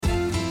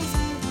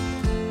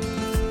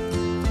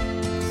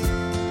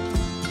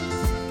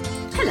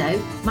Hello,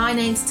 my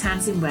name's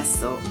Tamsin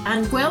Westthorpe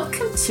and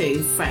welcome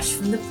to Fresh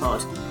from the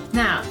Pod.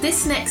 Now,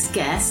 this next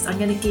guest, I'm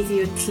going to give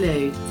you a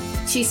clue.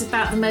 She's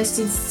about the most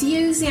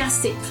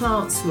enthusiastic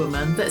plants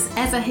woman that's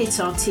ever hit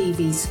our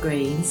TV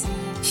screens.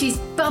 She's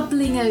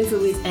bubbling over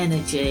with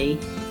energy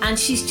and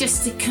she's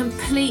just a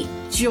complete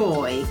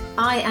joy.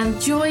 I am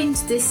joined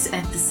this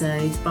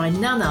episode by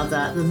none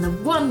other than the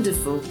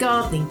wonderful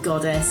gardening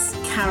goddess,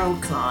 Carol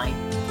Klein.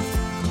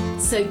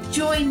 So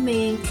join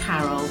me and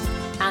Carol,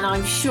 and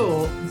I'm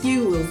sure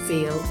you will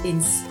feel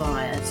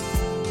inspired.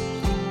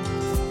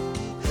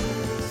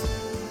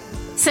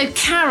 So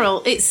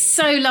Carol, it's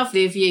so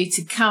lovely of you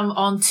to come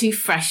on to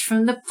Fresh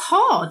from the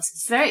Pod.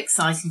 It's very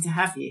exciting to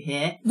have you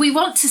here. We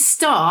want to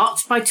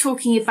start by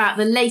talking about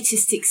the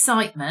latest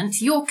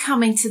excitement. You're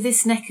coming to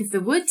this neck of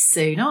the woods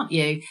soon, aren't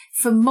you?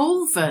 For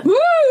Malvern. Woo!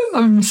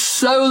 I'm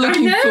so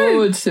looking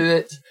forward to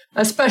it,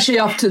 especially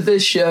after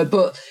this year.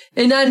 But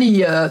in any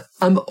year,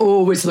 I'm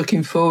always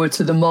looking forward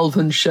to the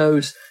Malvern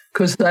shows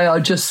because they are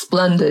just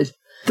splendid.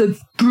 The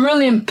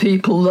brilliant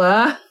people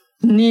there,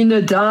 Nina,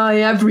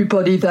 Di,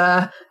 everybody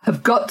there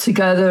have got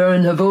together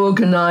and have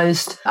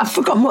organised, I've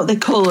forgotten what they're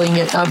calling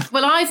it.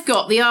 Well, I've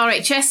got the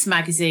RHS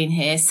magazine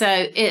here,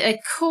 so they're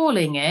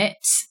calling it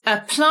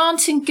a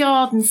Plant and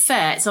Garden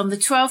Fair. It's on the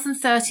 12th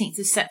and 13th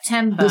of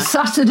September. The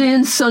Saturday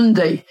and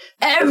Sunday.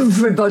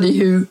 Everybody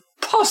who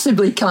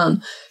possibly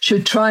can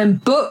should try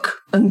and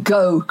book and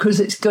go because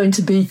it's going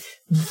to be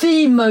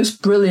the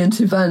most brilliant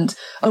event.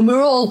 And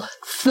we're all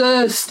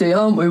thirsty,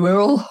 aren't we?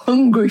 We're all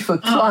hungry for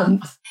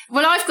plants.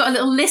 Well, I've got a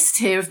little list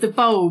here of the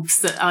bulbs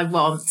that I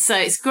want. So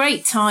it's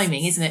great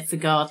timing, isn't it, for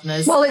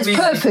gardeners? Well, it's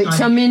perfect.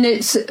 I mean,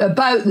 it's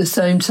about the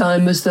same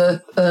time as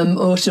the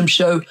autumn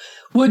show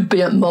would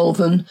be at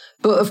Malvern.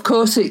 But of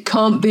course, it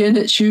can't be in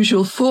its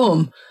usual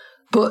form.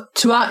 But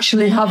to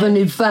actually have an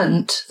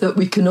event that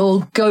we can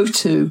all go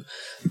to,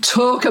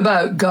 talk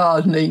about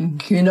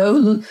gardening, you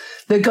know,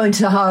 they're going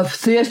to have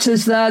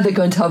theatres there. They're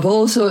going to have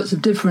all sorts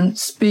of different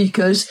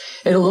speakers.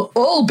 It'll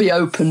all be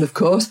open, of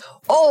course,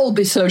 all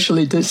be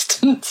socially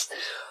distanced,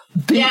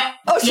 be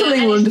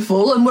utterly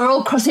wonderful. And we're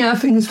all crossing our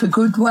fingers for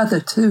good weather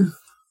too.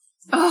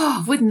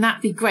 Oh, wouldn't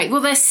that be great?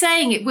 Well, they're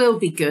saying it will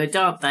be good,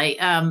 aren't they?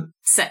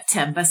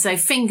 September. So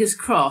fingers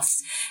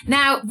crossed.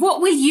 Now,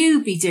 what will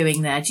you be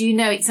doing there? Do you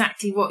know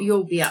exactly what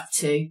you'll be up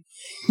to?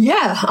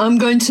 Yeah, I'm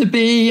going to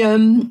be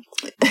in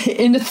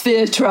a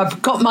theatre.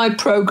 I've got my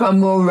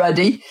programme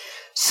already.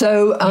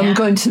 So I'm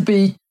going to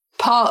be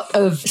part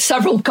of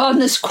several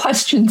Gardeners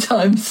Question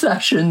Time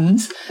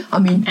sessions. I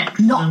mean,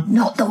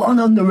 not the one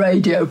on the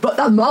radio, but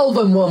the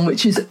Malvern one,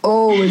 which is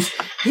always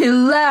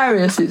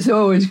hilarious. It's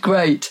always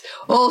great.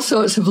 All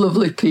sorts of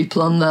lovely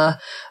people on there.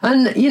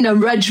 And, you know,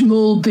 Reg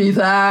will be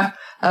there.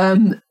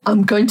 I'm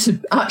going to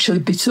actually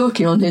be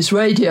talking on his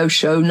radio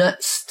show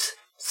next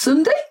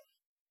Sunday.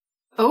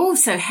 Oh,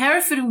 so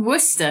Hereford and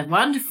Worcester.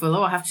 Wonderful.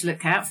 Oh, I'll have to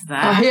look out for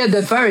that. I hear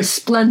they're very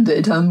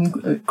splendid.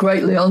 I'm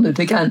greatly honoured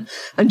again.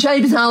 And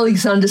James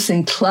Alexander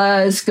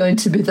Sinclair's going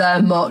to be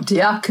there, Mark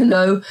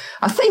Diacono.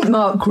 I think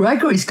Mark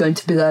Gregory's going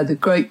to be there, the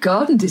great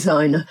garden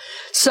designer.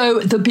 So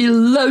there'll be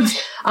loads.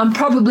 I'm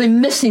probably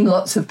missing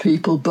lots of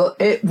people, but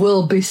it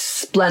will be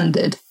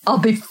splendid. I'll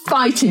be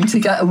fighting to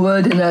get a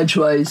word in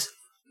edgeways.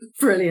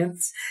 Brilliant.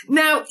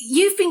 Now,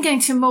 you've been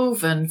going to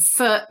Malvern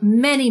for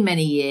many,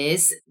 many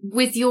years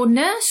with your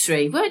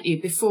nursery, weren't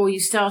you, before you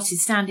started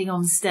standing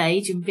on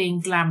stage and being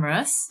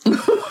glamorous?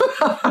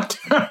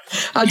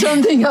 I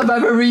don't think I've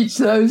ever reached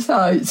those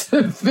heights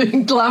of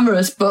being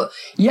glamorous, but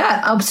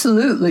yeah,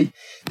 absolutely.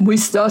 We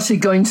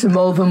started going to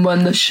Malvern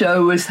when the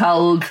show was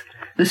held,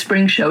 the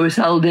spring show was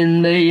held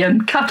in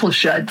the cattle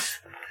sheds.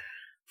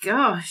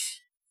 Gosh,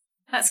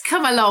 that's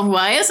come a long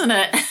way, hasn't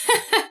it?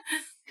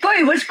 But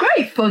it was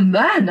great fun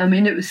then. I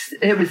mean, it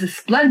was a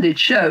splendid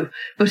show,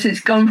 but it's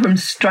gone from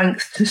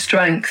strength to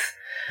strength.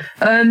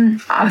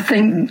 I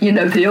think, you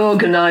know, the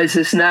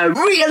organisers now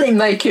really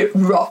make it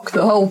rock.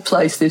 The whole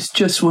place is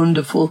just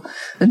wonderful.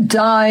 And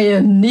Di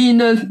and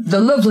Nina, the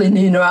lovely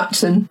Nina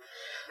Acton,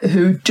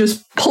 who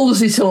just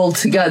pulls it all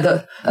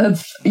together,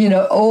 have, you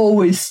know,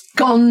 always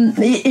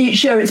gone.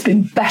 Each year it's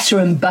been better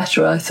and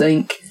better, I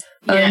think.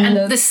 Yeah,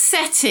 and the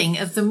setting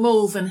of the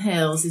Malvern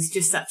Hills is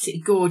just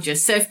absolutely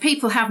gorgeous. So if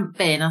people haven't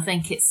been, I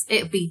think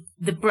it'll be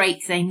the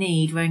break they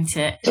need, won't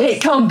it?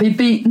 It can't be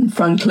beaten,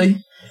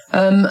 frankly.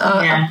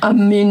 I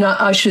mean,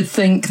 I should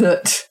think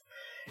that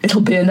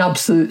it'll be an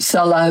absolute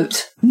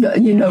sellout.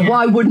 You know,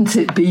 why wouldn't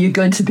it be? You're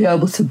going to be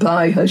able to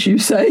buy, as you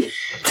say.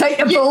 Take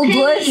a bold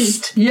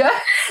list. Yeah.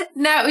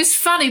 Now, it was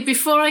funny.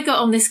 Before I got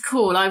on this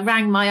call, I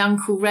rang my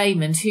Uncle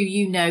Raymond, who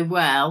you know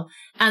well,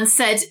 and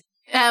said,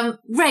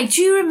 Ray,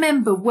 do you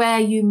remember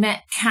where you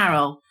met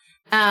Carol?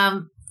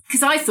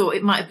 Because I thought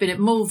it might have been at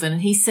Malvern.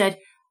 And he said,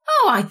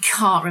 oh, I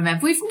can't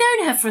remember. We've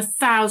known her for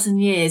 1,000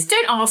 years.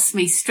 Don't ask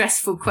me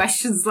stressful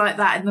questions like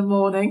that in the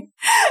morning.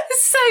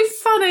 It's so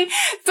funny.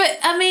 But,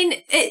 I mean,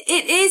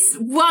 it is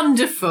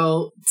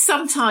wonderful.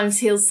 Sometimes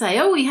he'll say,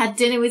 oh, we had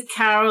dinner with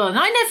Carol. And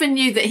I never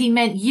knew that he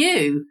meant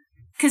you.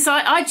 Because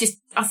I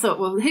thought,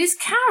 well, who's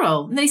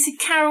Carol? And they said,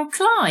 Carol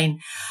Klein.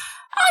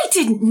 I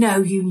didn't know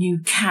you knew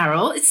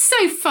Carol. It's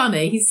so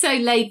funny. He's so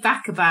laid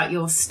back about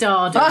your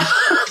stardom.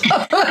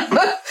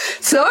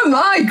 So am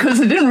I, because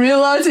I didn't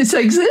realise it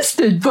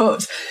existed.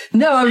 But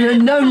no,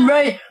 I've known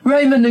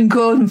Raymond and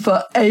Gordon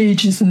for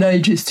ages and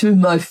ages, two of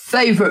my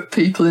favourite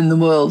people in the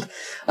world.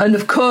 And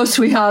of course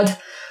we had,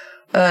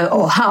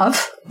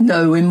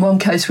 in one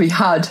case we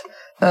had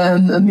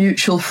a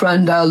mutual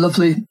friend, our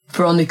lovely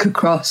Veronica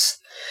Cross,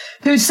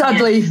 who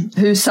sadly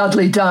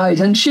died.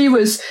 And she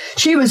was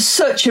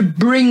such a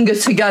bringer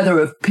together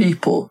of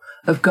people,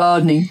 of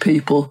gardening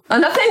people.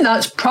 And I think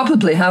that's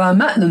probably how I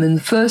met them in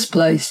the first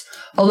place.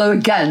 Although,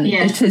 again,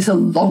 It is a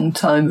long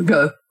time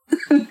ago.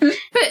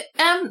 But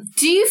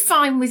do you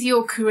find with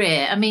your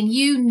career, I mean,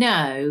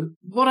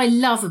 what I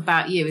love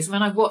about you is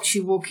when I watch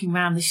you walking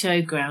around the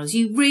showgrounds,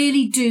 you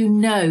really do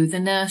know the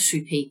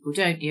nursery people,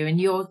 don't you?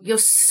 And your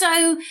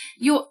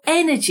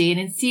energy and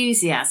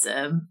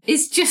enthusiasm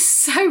is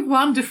just so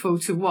wonderful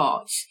to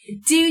watch.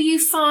 Do you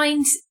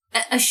find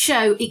a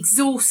show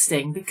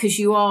exhausting because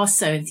you are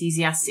so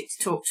enthusiastic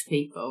to talk to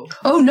people?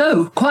 Oh,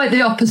 no, quite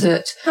the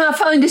opposite. I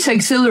find it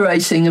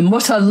exhilarating, and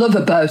what I love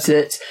about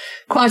it,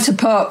 quite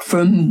apart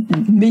from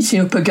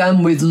meeting up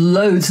again with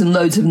loads and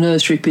loads of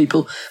nursery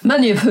people,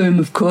 many of whom,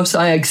 of course,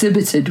 I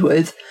exhibited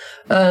with,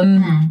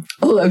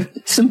 although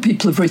some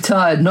people have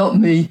retired, not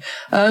me.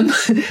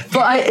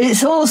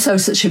 It's also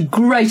such a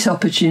great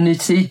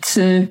opportunity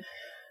to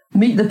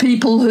meet the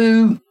people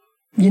who,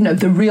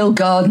 the real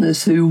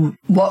gardeners who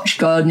watch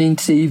gardening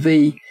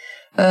TV,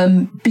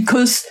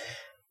 because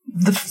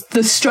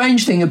the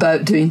strange thing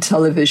about doing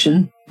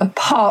television,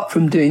 apart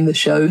from doing the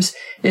shows,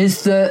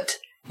 is that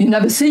you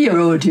never see your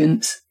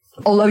audience,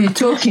 although you're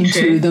talking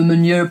to them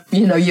and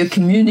you're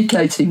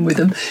communicating with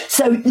them.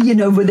 So,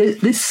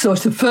 with this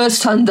sort of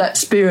first-hand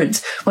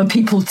experience, when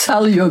people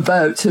tell you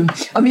about them.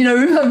 I mean, I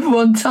remember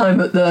one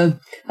time at the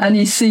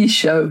NEC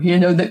show,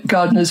 the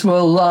Gardeners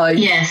World Live.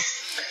 Yes.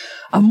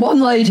 And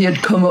one lady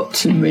had come up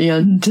to me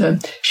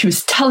and she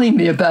was telling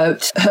me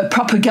about her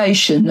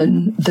propagation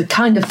and the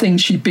kind of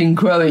things she'd been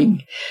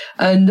growing.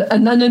 And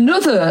then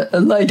another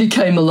lady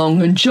came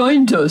along and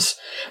joined us.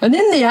 And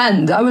in the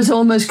end, I was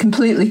almost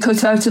completely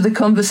cut out of the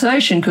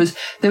conversation because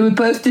they were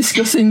both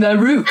discussing their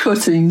root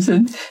cuttings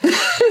and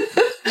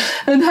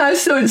and how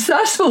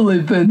successful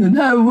they've been and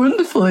how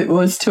wonderful it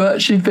was to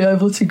actually be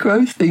able to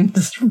grow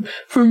things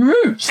from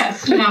roots.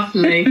 That's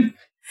lovely.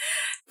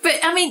 But,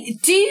 I mean,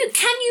 can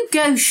you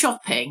go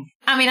shopping?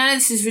 I mean, I know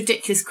this is a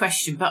ridiculous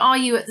question, but are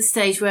you at the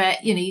stage where,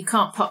 you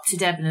can't pop to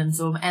Debenhams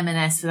or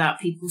M&S without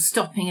people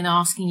stopping and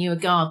asking you a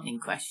gardening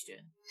question?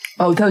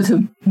 Oh, those are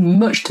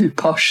much too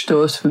posh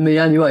stores for me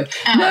anyway.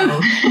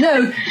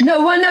 Oh.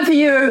 No,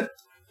 whenever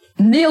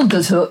Neil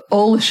does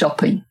all the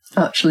shopping,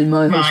 actually,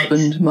 my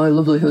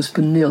lovely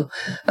husband, Neil.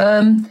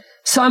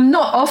 So I'm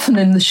not often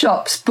in the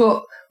shops,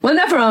 but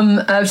whenever I'm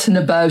out and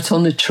about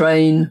on a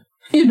train,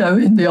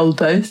 in the old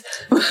days.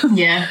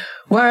 Yeah.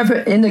 Wherever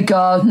in a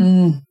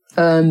garden,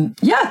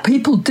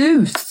 people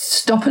do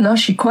stop and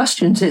ask you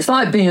questions. It's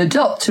like being a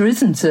doctor,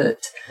 isn't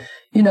it?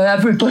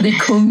 Everybody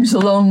comes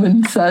along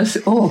and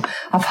says, "Oh,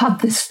 I've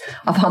had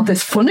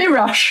this funny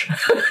rash."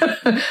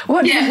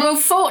 Well,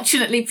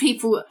 fortunately,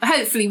 people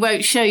hopefully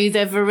won't show you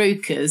their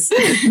verrucas.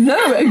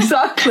 No,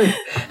 exactly.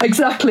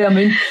 I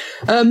mean,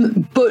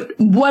 but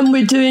when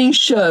we're doing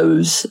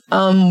shows,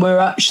 we're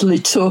actually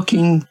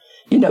talking.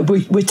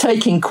 We're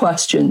taking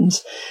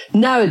questions.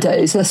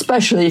 Nowadays,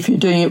 especially if you're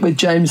doing it with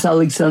James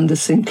Alexander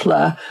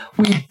Sinclair,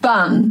 we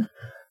ban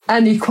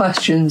any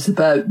questions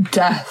about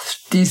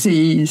death,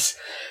 disease,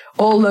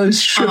 all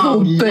those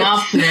shriveled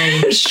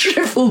bits.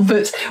 Shriveled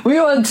bits. We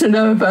want to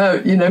know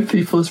about,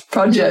 people's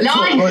projects,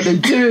 what they're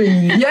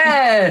doing.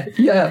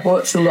 Yeah,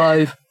 what's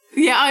alive.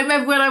 Yeah, I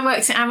remember when I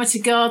worked at Amateur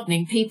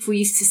Gardening, people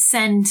used to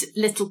send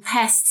little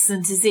pests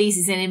and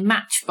diseases in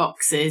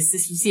matchboxes.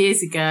 This was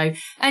years ago.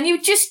 And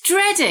you just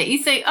dread it.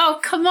 You think, oh,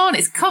 come on,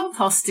 it's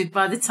composted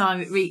by the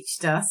time it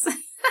reached us.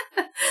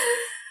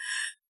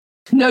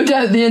 No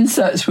doubt the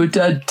insects were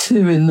dead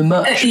too in the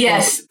matchbox.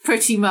 Yes,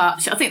 pretty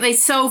much. I think they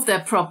solved their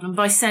problem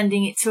by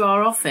sending it to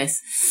our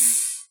office.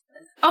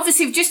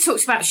 Obviously, we've just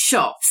talked about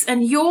shops,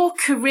 and your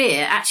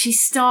career actually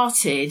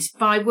started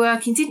by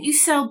working. Didn't you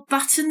sell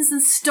buttons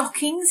and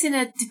stockings in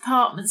a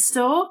department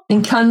store?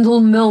 In Candle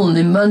Milne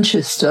in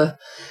Manchester,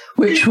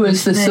 which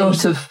was the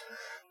sort of,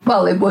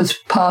 it was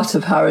part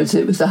of Harrods.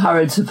 It was the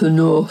Harrods of the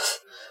North.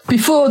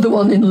 Before the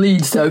one in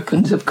Leeds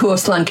opened, of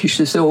course,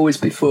 Lancashire's always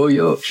before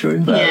Yorkshire,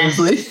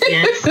 invariably.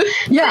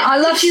 Yes. Yeah, I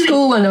left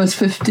school when I was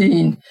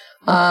 15,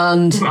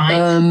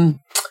 and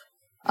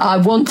I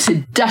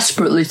wanted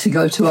desperately to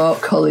go to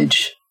art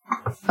college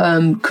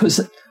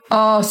because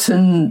art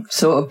and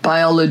sort of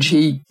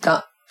biology,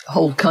 that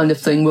whole kind of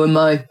thing, were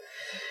my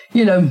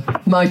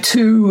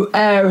two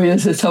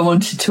areas that I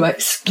wanted to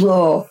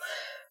explore.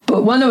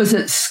 But when I was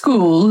at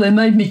school, they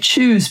made me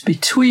choose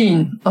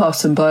between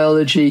art and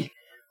biology,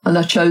 and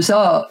I chose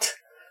art.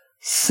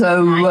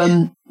 So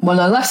when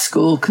I left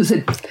school, because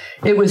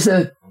it was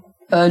a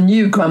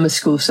new grammar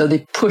school, so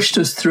they pushed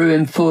us through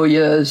in 4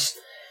 years.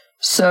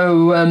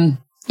 So,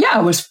 I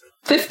was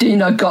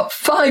 15, I got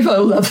 5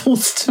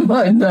 O-levels to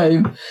my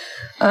name,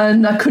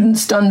 and I couldn't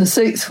stand the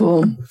sixth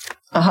form.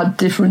 I had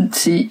different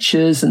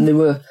teachers, and they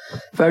were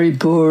very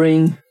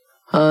boring,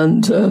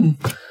 and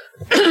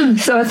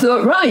so I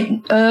thought,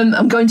 right,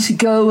 I'm going to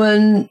go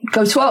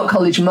to art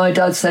college. And my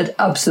dad said,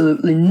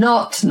 absolutely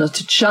not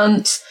a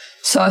chance.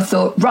 So I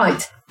thought,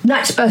 right,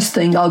 next best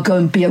thing, I'll go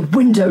and be a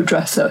window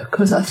dresser,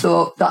 because I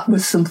thought that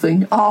was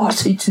something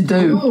arty to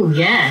do. Oh,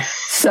 yes.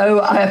 So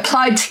I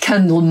applied to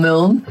Kendall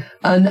Milne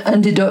and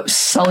ended up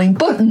selling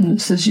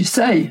buttons, as you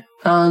say,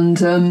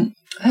 and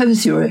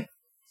hosiery,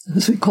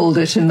 as we called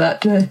it in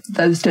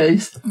those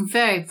days.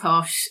 Very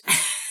posh.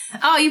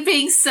 Oh, you're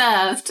being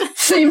served.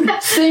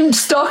 Seamed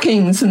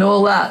stockings and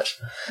all that.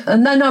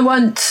 And then I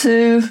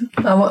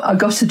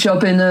got a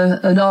job in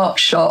an art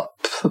shop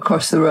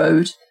across the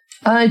road.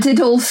 I did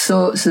all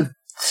sorts of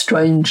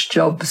strange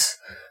jobs.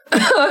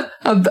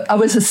 I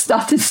was a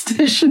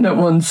statistician at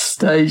one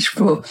stage.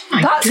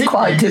 That's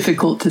quite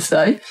difficult to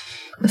say.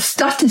 A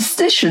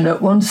statistician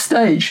at one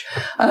stage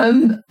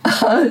for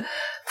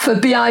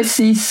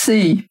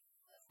BICC,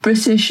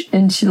 British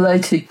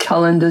Insulated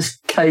Calendars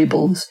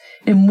Cables,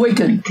 in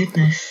Wigan. Oh, my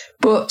goodness.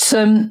 But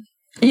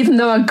even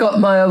though I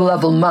got my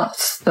O-level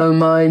maths, though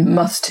my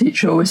maths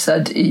teacher always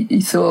said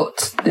he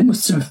thought they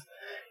must have,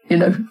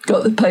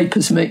 got the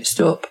papers mixed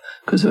up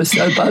because I was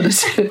so bad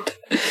at it.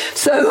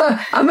 So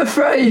I'm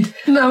afraid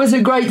that was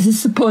a great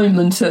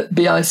disappointment at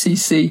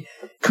BICC,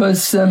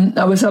 because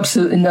I was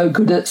absolutely no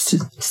good at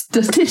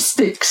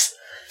statistics.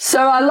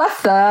 So I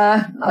left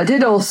there. I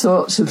did all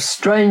sorts of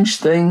strange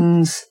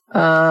things.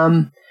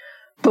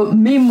 But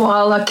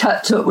meanwhile, I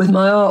kept up with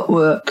my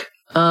artwork.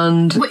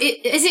 And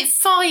is it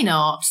fine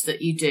art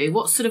that you do?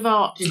 What sort of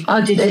art did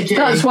you do?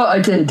 That's what I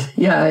did,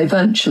 yeah,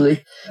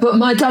 eventually. But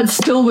my dad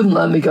still wouldn't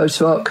let me go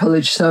to art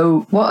college.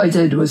 So what I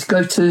did was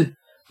go to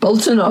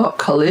Bolton Art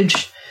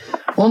College.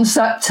 1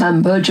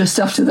 September, just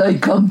after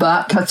they'd come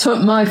back, I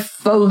took my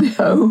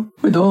folio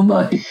with all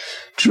my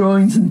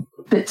drawings and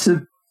bits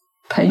of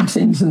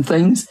paintings and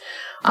things.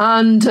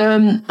 And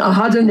I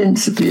had an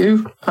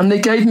interview and they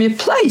gave me a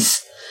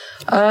place.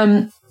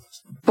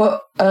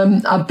 But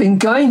I'd been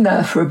going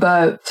there for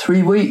about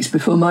 3 weeks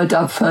before my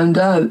dad found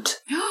out.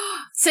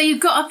 So you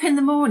got up in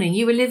the morning,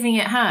 you were living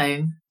at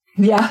home?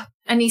 Yeah.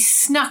 And he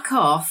snuck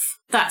off?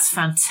 That's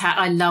fantastic.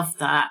 I love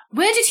that.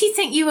 Where did he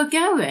think you were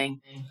going?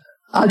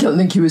 I don't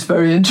think he was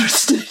very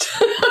interested.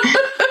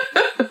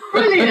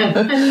 Brilliant.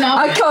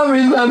 I can't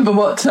remember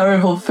what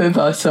terrible fib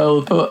I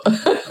told, but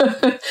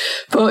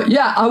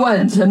yeah, I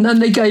went, and then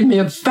they gave me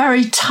a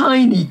very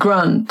tiny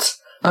grant.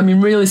 I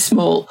mean, really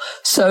small.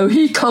 So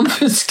he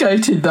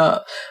confiscated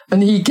that,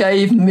 and he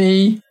gave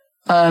me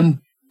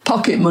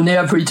pocket money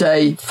every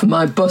day for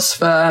my bus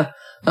fare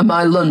and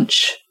my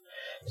lunch.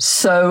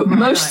 So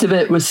most of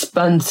it was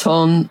spent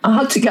on, I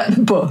had to get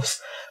the bus,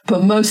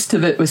 but most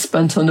of it was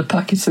spent on a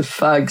packet of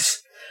fags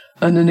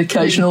and an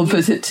occasional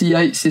visit to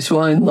Yates's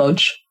Wine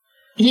Lodge.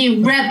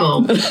 You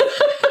rebel.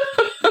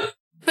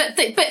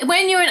 But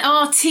when you're an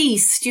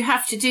artiste, you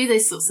have to do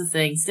those sorts of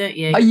things, don't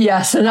you?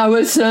 Yes, and I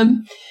was...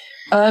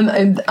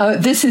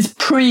 this is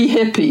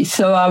pre-hippie,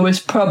 so I was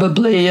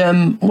probably,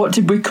 what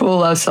did we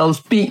call ourselves?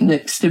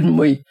 Beatniks, didn't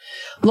we?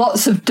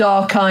 Lots of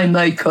dark eye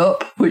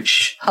makeup,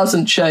 which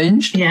hasn't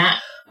changed. Yeah.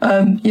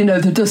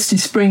 The Dusty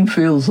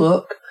Springfield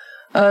look.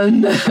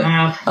 And,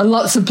 wow. And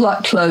lots of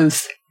black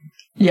clothes.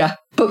 Yeah,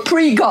 but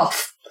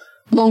pre-goth,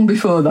 long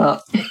before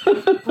that.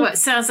 Well, it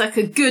sounds like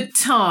a good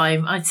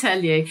time, I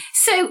tell you.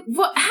 So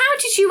how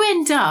did you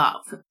end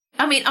up?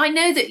 I mean, I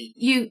know that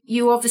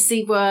you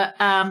obviously were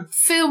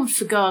filmed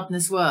for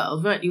Gardener's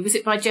World, weren't you? Was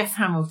it by Jeff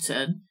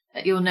Hamilton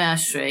at your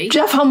nursery?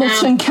 Jeff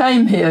Hamilton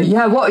came here,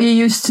 yeah. What he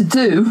used to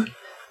do,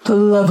 the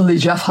lovely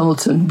Jeff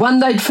Hamilton, when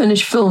they'd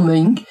finished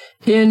filming,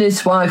 he and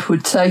his wife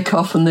would take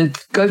off and they'd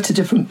go to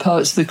different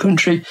parts of the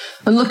country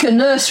and look at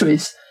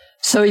nurseries.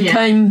 So he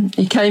came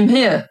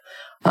here,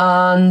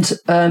 and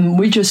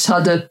we just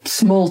had a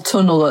small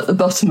tunnel at the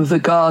bottom of the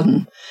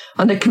garden.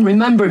 And I can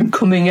remember him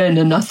coming in,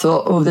 and I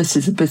thought, oh, this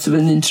is a bit of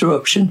an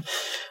interruption.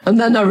 And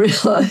then I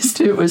realised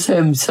it was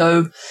him.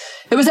 So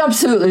it was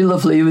absolutely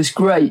lovely. He was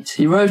great.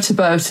 He wrote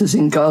about us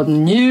in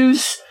Garden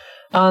News.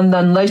 And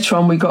then later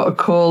on, we got a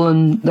call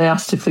and they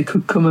asked if they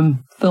could come and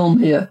film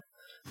here,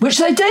 which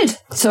they did.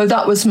 So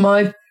that was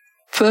my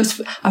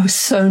first... I was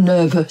so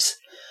nervous.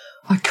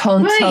 I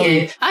can't tell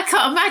you. I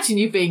can't imagine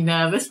you being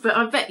nervous, but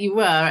I bet you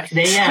were,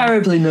 actually. Yeah.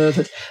 Terribly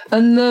nervous.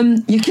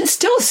 And you can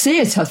still see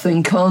it, I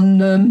think, on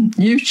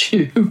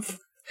YouTube.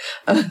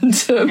 And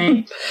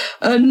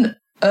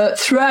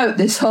throughout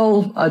this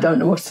whole, I don't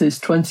know what it is,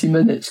 20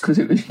 minutes, because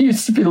it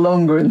used to be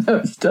longer in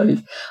those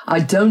days, I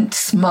don't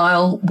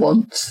smile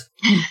once.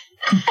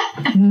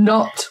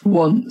 Not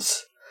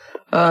once.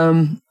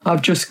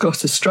 I've just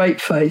got a straight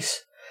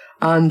face.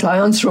 And I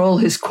answer all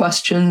his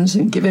questions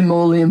and give him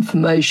all the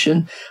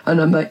information.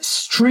 And I'm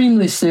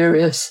extremely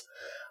serious.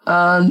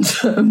 And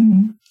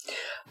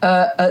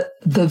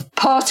the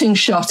parting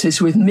shot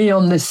is with me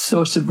on this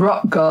sort of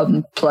rock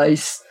garden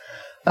place,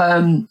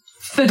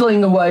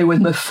 fiddling away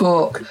with my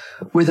fork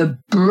with a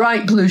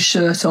bright blue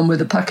shirt on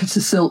with a packet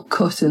of silk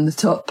cut in the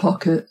top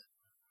pocket.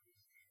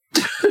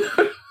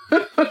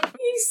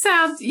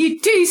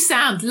 You do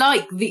sound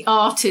like the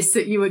artist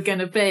that you were going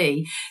to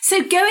be.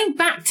 So going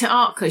back to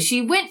art college,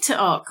 you went to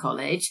art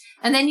college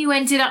and then you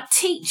ended up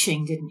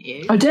teaching, didn't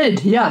you? I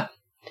did, yeah.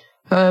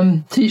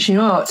 Teaching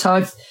art.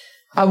 I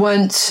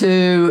went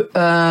to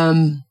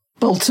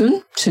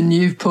Bolton, to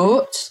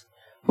Newport,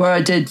 where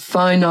I did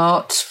fine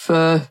art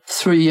for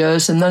 3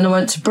 years, and then I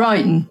went to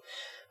Brighton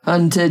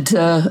and did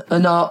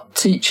an art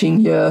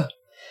teaching year.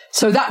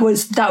 So that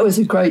was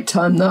a great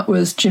time. That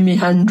was Jimi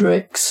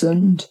Hendrix,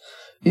 and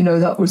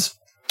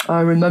I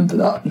remember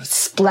that. It was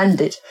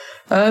splendid.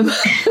 We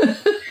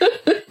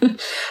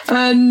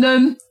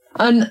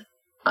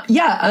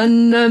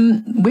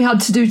had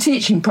to do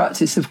teaching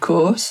practice, of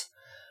course,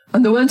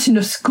 and there weren't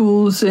enough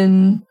schools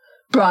in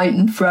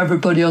Brighton for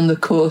everybody on the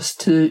course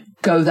to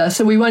go there.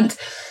 So me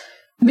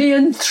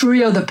and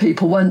 3 other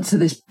people went to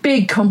this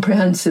big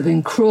comprehensive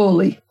in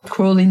Crawley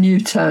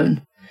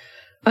Newtown.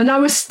 And I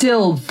was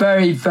still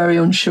very, very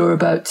unsure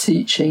about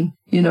teaching.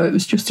 It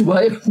was just a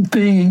way of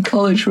being in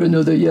college for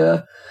another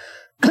year.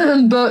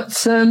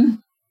 But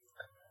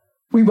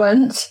we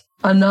went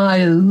and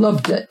I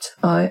loved it.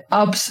 I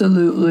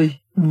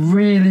absolutely,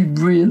 really,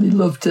 really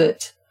loved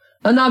it.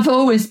 And I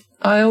always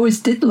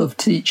did love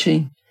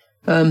teaching.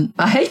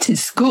 I hated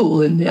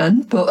school in the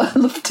end, but I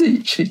love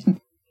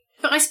teaching.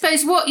 But I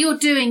suppose what you're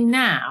doing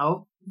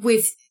now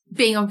with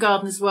being on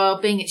Gardener's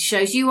World, being at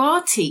shows, you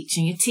are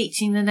teaching. You're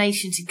teaching the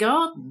nation to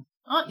garden,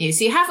 aren't you?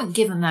 So you haven't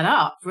given that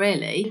up,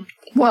 really.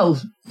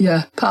 Well,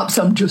 yeah, perhaps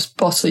I'm just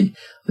bossy.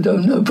 I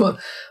don't know, but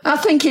I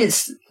think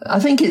it's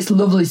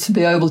lovely to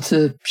be able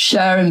to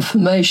share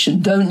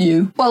information, don't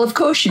you? Well, of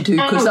course you do,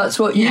 because that's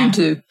what you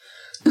do.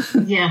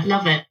 Yeah,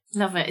 love it.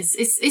 Love it.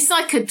 It's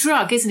like a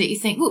drug, isn't it? You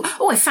think,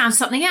 oh, I found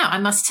something out. I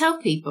must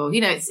tell people.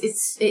 That's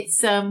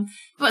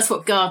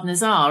what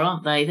gardeners are,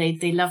 aren't they?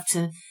 They love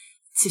to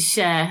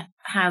share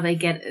how they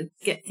get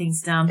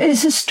things done.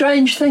 It's a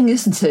strange thing,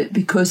 isn't it?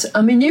 Because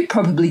you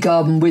probably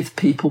garden with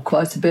people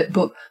quite a bit,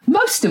 but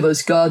most of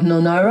us garden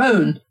on our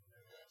own.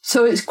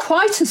 So it's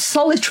quite a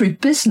solitary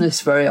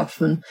business very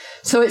often.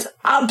 So it's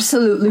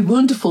absolutely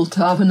wonderful to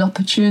have an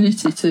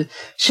opportunity to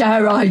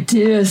share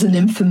ideas and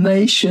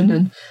information.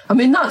 And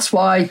that's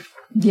why,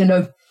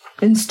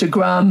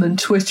 Instagram and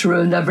Twitter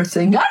and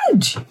everything,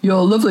 and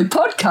your lovely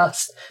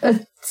podcast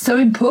are so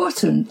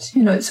important.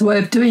 It's a way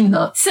of doing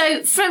that.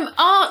 So from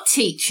art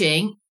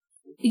teaching,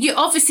 you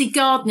obviously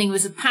gardening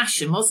was a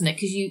passion, wasn't it?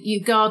 Because you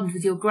gardened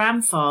with your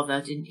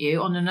grandfather, didn't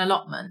you, on an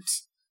allotment?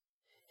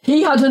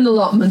 He had an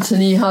allotment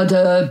and he had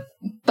a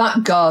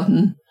back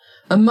garden.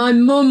 And my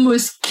mum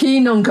was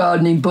keen on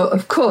gardening, but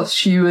of course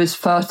she was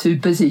far too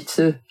busy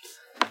to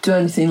do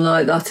anything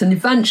like that. And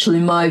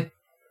eventually my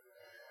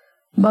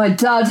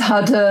dad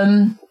had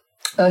a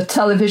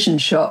television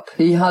shop.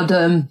 He had,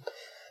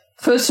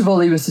 first of all,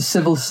 he was a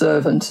civil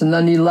servant, and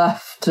then he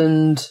left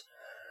and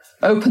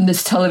opened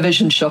this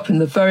television shop in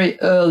the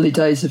very early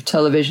days of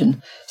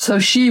television. So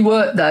she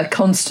worked there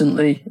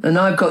constantly. And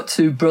I've got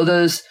 2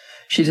 brothers.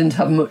 She didn't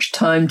have much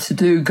time to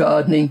do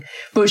gardening,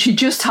 but she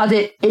just had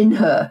it in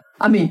her.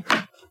 I'm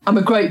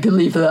a great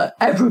believer that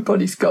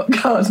everybody's got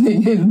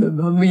gardening in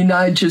them.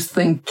 I just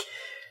think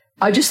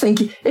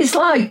it's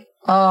like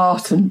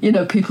art. And,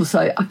 people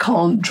say, I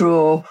can't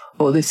draw,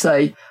 or they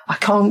say, I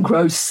can't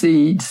grow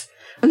seeds.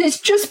 And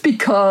it's just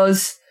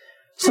because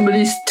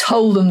somebody's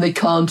told them they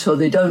can't, or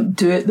they don't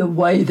do it the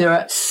way they're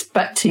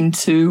expecting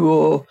to,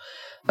 or,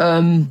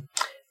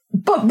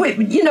 but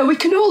we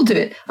can all do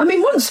it.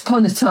 Once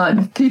upon a time,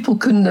 if people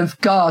couldn't have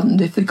gardened,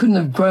 if they couldn't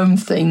have grown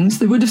things,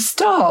 they would have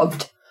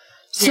starved.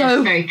 So,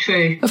 yes, very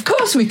true. Of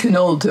course we can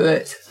all do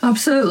it.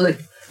 Absolutely.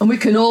 And we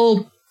can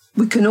all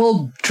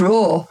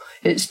draw.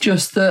 It's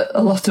just that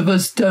a lot of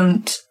us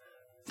don't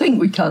think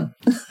we can.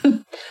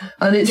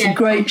 And it's a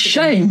great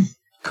shame,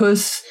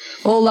 because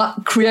all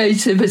that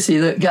creativity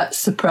that gets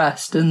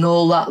suppressed and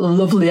all that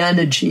lovely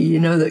energy,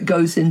 that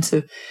goes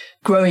into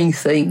growing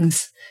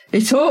things,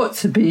 it ought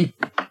to be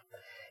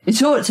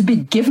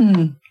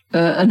given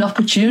an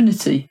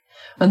opportunity.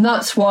 And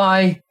that's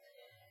why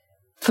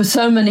for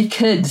so many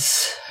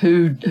kids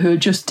who are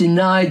just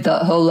denied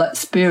that whole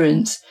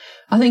experience,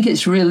 I think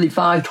it's really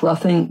vital. I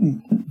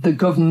think the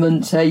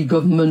government,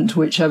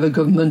 whichever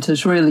government,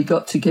 has really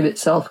got to give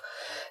itself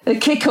a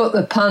kick up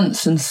the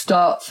pants and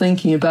start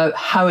thinking about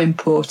how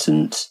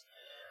important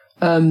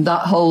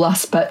that whole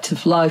aspect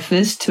of life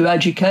is to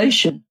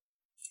education.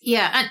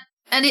 Yeah,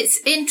 and it's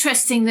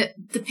interesting that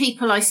the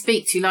people I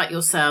speak to, like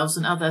yourselves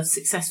and other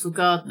successful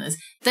gardeners,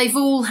 they've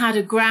all had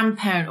a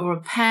grandparent or a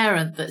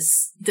parent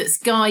that's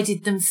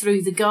guided them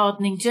through the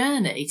gardening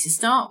journey to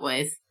start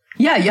with.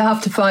 Yeah, you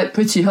have to fight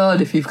pretty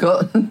hard if you've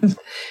got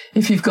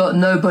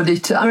nobody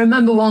to. I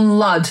remember one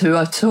lad who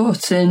I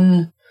taught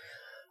in,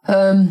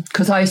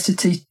 because I used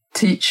to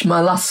teach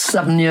my last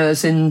 7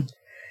 years in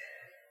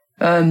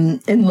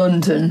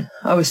London.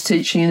 I was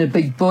teaching in a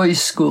big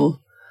boys'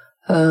 school.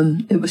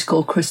 It was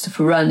called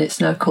Christopher Wren. It's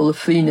now called the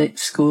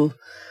Phoenix School.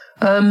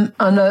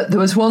 There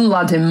was one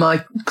lad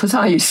because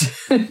I used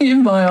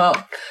in my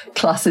art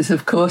classes,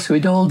 of course,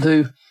 we'd all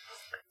there'd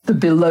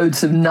be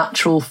loads of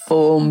natural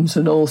forms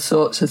and all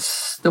sorts of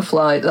stuff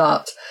like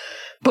that.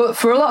 But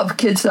for a lot of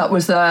kids, that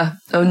was their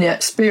only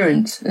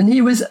experience. And he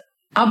was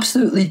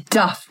absolutely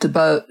daft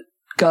about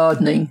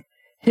gardening.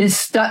 His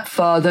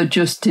stepfather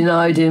just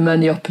denied him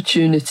any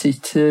opportunity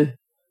to,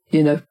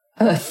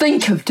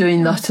 think of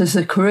doing that as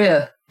a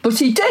career. But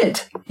he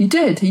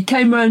did. He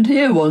came round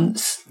here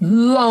once,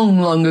 long,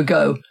 long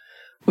ago,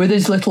 with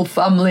his little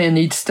family, and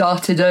he'd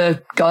started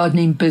a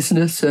gardening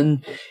business,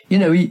 and,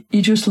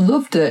 he just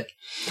loved it.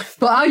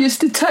 But I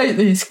used to take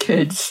these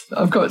kids,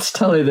 I've got to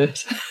tell you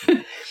this,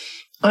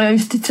 I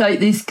used to take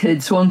these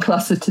kids one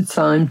class at a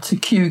time to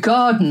Kew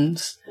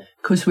Gardens,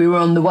 because we were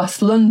on the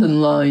West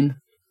London line.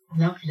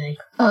 Lovely.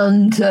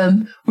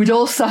 And we'd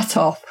all sat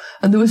off,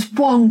 and there was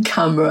one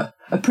camera,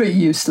 a pretty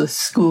useless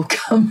school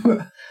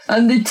camera,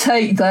 and they'd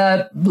take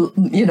their,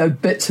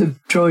 bits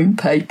of drawing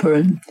paper,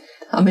 and,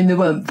 they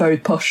weren't very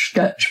posh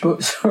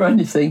sketchbooks or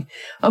anything,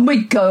 and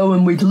we'd go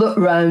and we'd look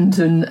round,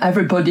 and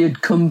everybody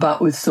had come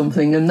back with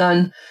something, and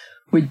then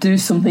we'd do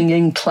something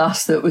in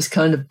class that was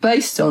kind of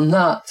based on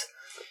that.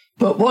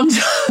 But one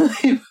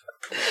time,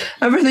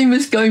 everything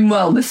was going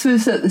well. This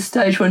was at the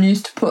stage when you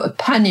used to put a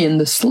penny in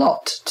the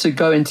slot to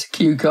go into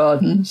Kew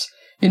Gardens.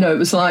 It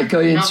was like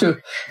going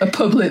into a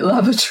public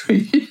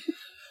lavatory.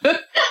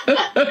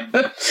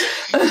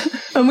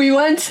 And we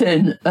went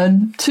in,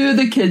 and two of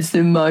the kids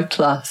in my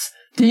class,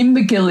 Dean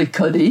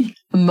McGillicuddy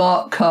and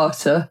Mark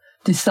Carter,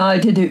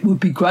 decided it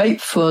would be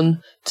great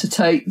fun to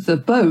take the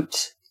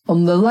boat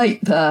on the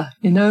lake there,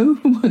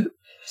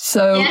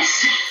 So,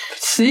 yes.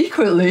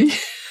 Secretly...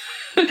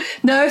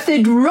 Now, if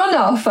they'd run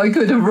off, I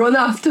could have run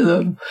after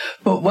them.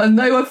 But when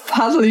they were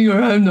paddling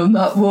around on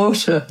that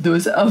water, there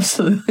was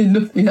absolutely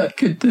nothing I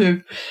could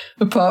do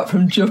apart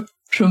from jump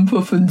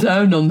up and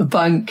down on the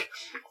bank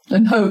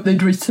and hope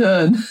they'd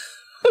return.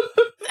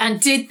 And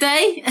did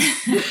they?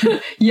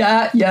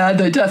 Yeah,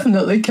 they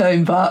definitely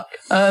came back.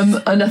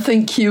 And I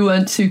think Hugh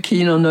weren't too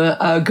keen on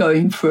our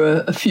going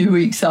for a few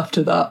weeks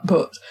after that,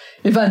 but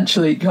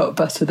eventually it got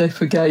better. They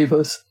forgave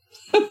us.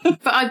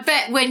 But I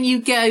bet when you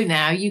go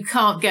now, you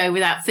can't go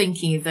without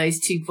thinking of those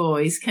two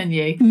boys, can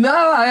you?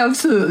 No, I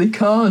absolutely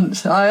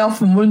can't. I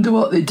often wonder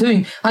what they're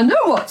doing. I know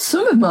what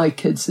some of my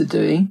kids are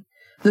doing.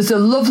 There's a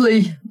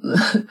lovely,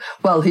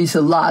 well, he's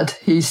a lad.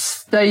 He's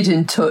stayed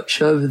in touch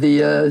over the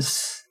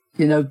years,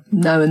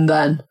 now and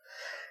then.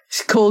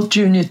 He's called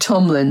Junior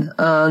Tomlin,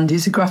 and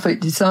he's a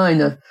graphic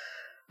designer.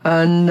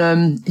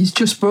 And he's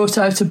just brought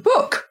out a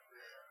book,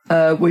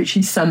 which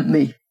he sent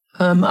me.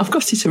 I've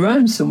got it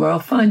around somewhere. I'll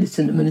find it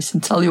in a minute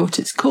and tell you what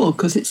it's called,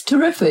 because it's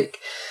terrific.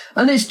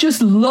 And it's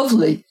just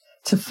lovely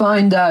to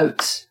find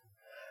out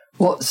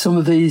what some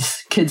of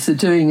these kids are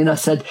doing. And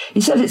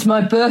he said, it's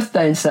my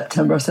birthday in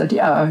September. I said,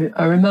 yeah,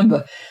 I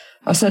remember.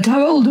 I said,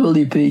 how old will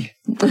you be?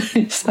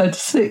 He said,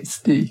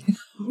 60.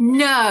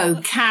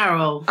 No,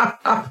 Carol.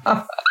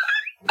 Well,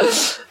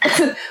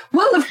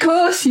 of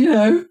course,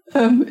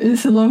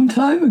 it's a long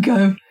time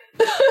ago.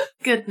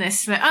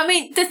 Goodness me.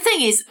 The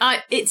thing is,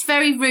 it's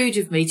very rude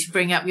of me to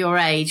bring up your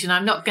age, and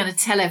I'm not going to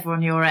tell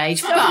everyone your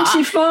age.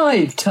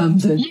 75,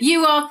 Tamsin.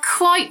 You are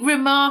quite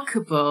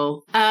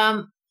remarkable.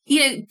 Do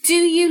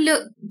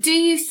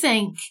you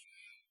think,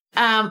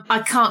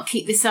 I can't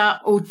keep this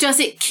up, or does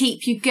it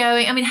keep you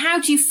going?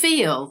 How do you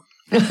feel?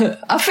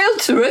 I feel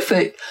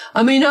terrific.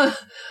 I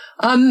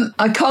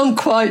can't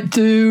quite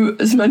do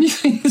as many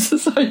things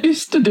as I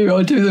used to do,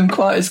 or do them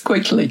quite as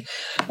quickly,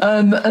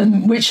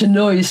 and which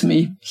annoys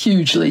me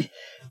hugely.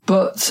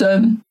 But,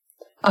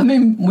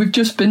 we've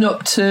just been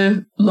up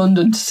to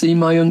London to see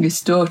my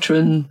youngest daughter,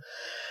 and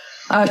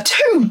our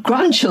two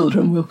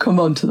grandchildren. Will come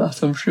on to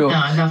that, I'm sure.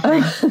 Oh,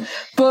 lovely.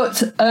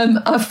 But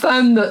I've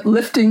found that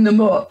lifting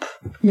them up,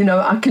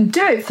 I can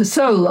do it for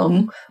so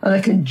long, and I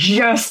can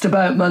just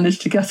about manage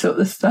to get up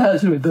the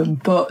stairs with them,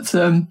 but...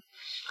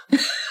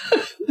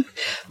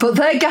 But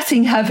they're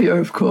getting heavier,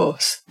 of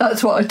course.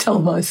 That's what I tell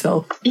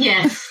myself.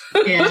 Yes,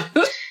 yeah.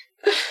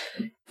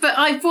 But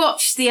I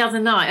watched the other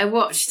night,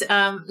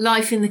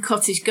 Life in the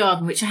Cottage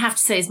Garden, which I have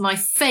to say is my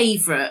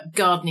favourite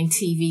gardening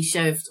TV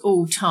show of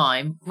all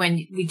time,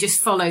 when we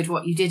just followed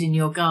what you did in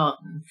your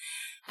garden.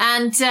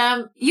 And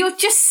you're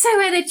just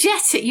so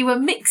energetic. You were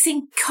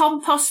mixing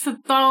compost for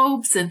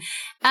bulbs, and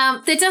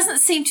there doesn't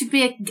seem to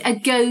be a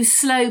go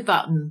slow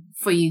button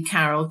for you,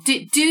 Carol.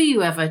 Do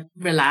you ever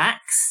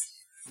relax?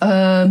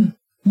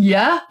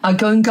 Yeah, I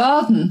go and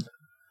garden.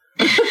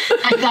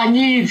 I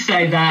knew you'd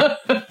say that.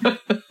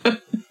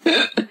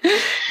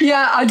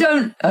 Yeah, I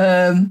don't...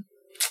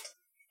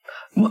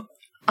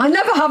 I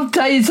never have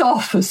days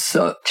off as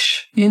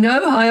such,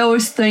 I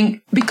always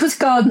think, because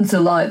gardens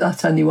are like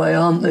that anyway,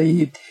 aren't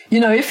they?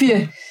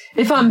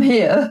 If I'm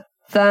here,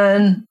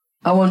 then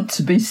I want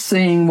to be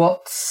seeing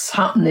what's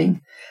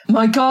happening.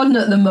 My garden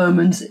at the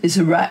moment is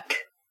a wreck.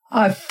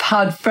 I've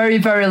had very,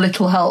 very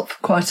little help for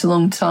quite a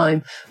long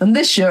time. And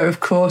this year, of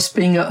course,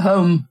 being at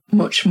home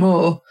much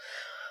more,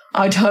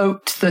 I'd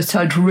hoped that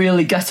I'd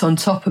really get on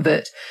top of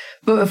it.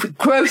 But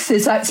growth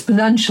is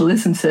exponential,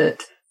 isn't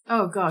it?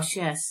 Oh, gosh,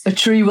 yes. A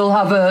tree will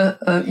have a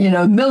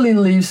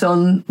million leaves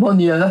on one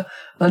year,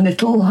 and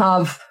it'll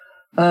have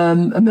a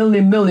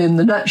million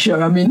the next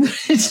year. I mean,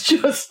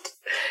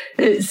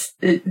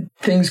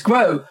 things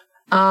grow.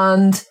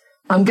 And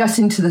I'm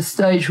getting to the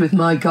stage with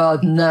my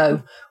garden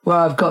now where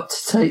I've got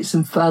to take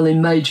some fairly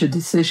major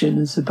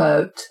decisions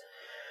about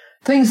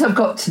things I've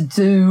got to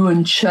do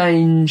and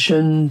change.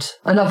 And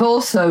I've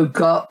also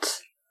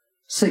got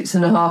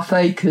 6.5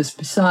 acres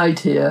beside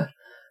here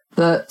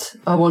that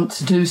I want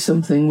to do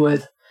something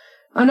with.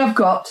 And I've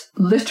got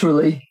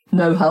literally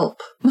no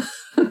help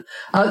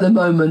at the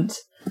moment.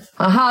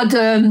 I had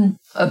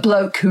a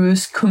bloke who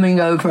was coming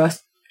over.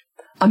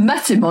 I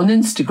met him on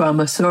Instagram.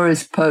 I saw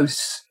his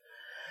posts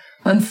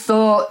and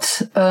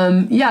thought,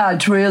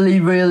 I'd really,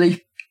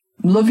 really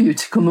love you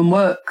to come and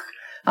work.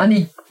 And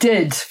he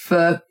did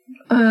for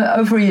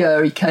over a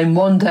year. He came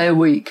 1 day a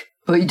week,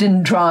 but he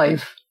didn't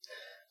drive.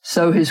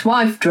 So his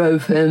wife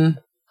drove him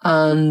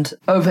and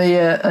over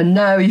here, and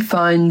now he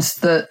finds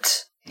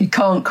that he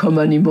can't come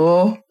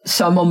anymore.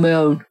 So I'm on my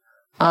own.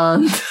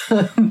 And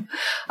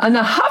and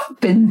I have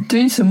been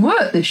doing some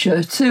work this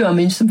year too. I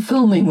mean, some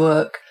filming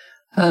work,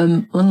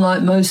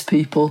 unlike most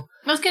people.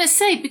 I was going to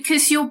say,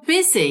 because you're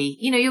busy,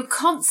 you're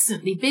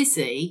constantly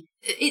busy.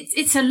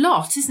 It's a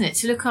lot, isn't it,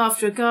 to look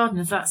after a garden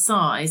of that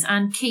size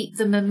and keep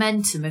the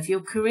momentum of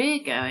your career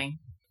going?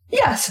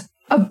 Yes.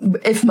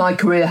 If my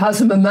career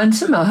has a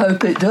momentum, I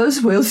hope it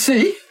does. We'll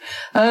see.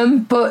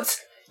 But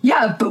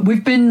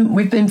we've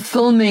been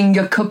filming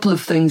a couple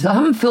of things. I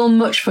haven't filmed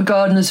much for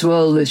Gardener's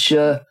World this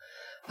year.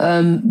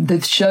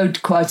 They've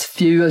showed quite a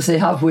few, as they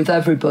have with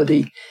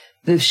everybody.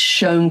 They've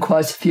shown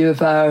quite a few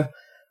of our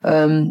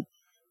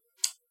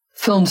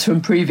films from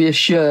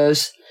previous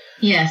years.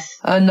 Yes.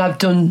 And I've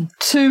done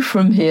 2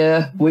 from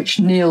here, which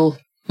Neil,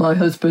 my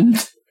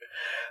husband,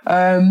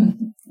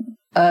 filmed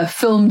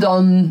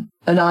on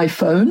an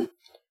iPhone.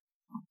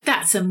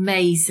 That's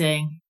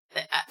amazing.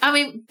 I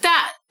mean,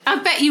 I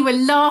bet you were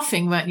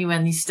laughing, weren't you,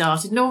 when you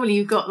started? Normally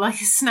you've got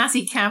like a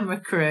snazzy camera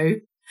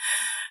crew.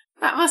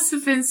 That must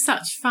have been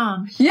such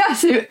fun.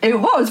 Yes, it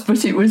was,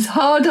 but it was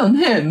hard on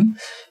him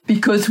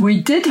because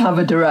we did have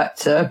a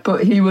director,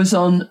 but he was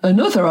on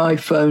another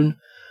iPhone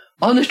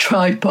on a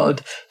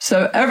tripod.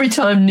 So every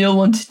time Neil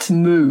wanted to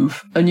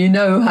move, and you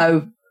know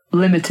how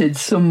limited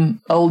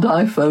some old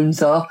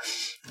iPhones are,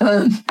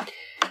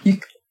 you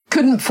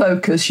couldn't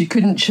focus, you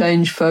couldn't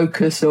change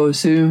focus or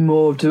zoom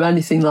or do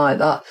anything like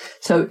that.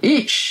 So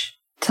each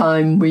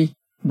time we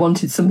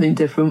wanted something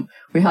different,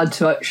 we had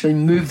to actually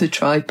move the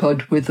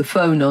tripod with the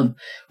phone on,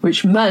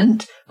 which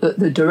meant that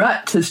the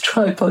director's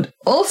tripod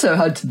also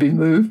had to be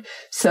moved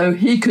so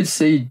he could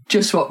see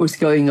just what was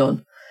going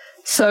on.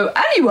 So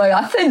anyway,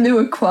 I think they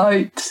were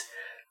quite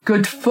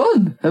good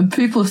fun and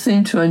people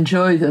seemed to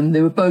enjoy them.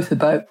 They were both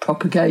about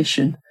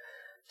propagation.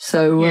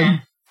 So,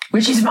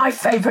 which is my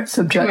favourite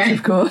subject,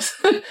 of course.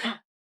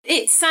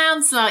 It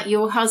sounds like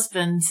your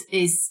husband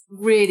is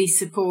really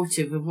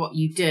supportive of what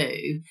you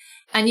do.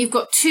 And you've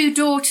got 2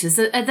 daughters.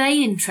 Are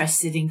they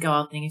interested in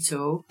gardening at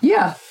all?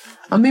 Yeah.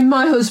 I mean,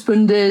 my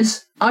husband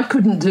is. I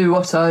couldn't do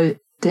what I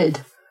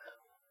did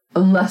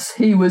unless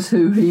he was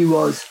who he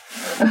was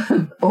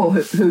or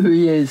who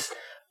he is.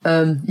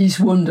 He's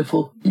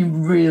wonderful. He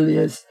really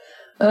is.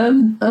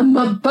 And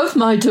both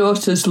my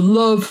daughters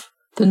love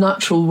the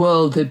natural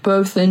world. They're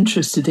both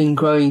interested in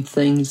growing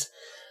things.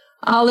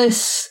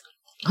 Alice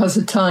has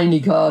a tiny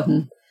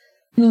garden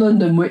in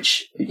London,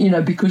 which,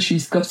 because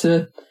she's got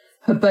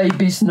her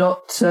baby's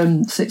not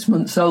 6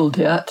 months old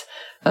yet,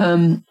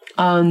 and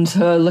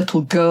her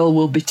little girl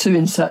will be 2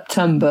 in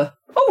September.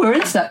 Oh, we're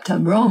in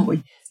September, aren't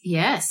we?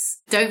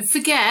 Yes. Don't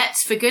forget,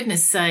 for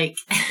goodness sake.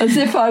 As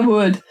if I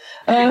would.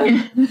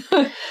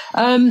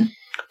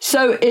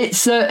 So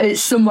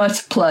it's somewhere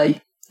to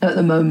play at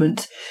the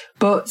moment.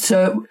 But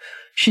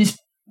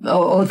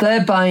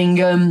they're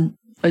buying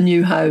a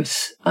new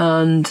house,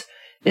 and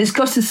it's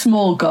got a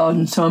small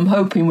garden, so I'm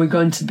hoping we're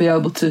going to be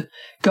able to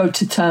go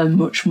to town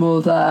much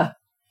more there.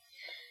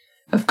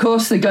 Of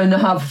course, they're going to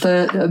have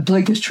the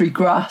obligatory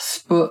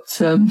grass, but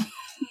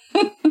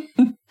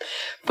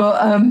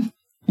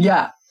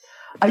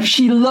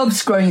she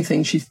loves growing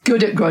things. She's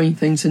good at growing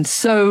things, and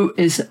so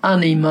is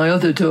Annie, my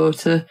other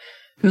daughter,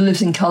 who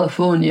lives in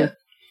California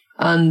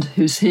and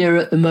who's here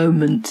at the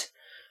moment.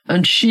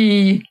 And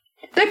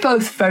they're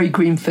both very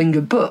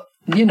green-fingered, but,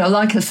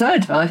 like I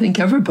said, I think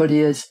everybody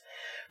is.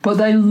 But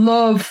they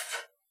love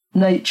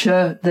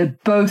nature. They're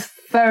both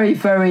very,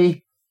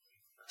 very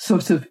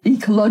sort of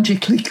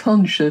ecologically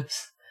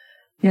conscious.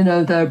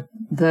 They're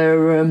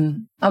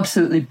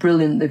absolutely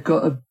brilliant. They've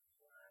got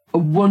a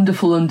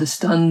wonderful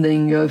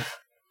understanding of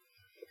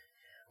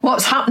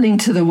what's happening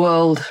to the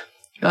world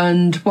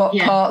and what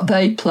part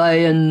they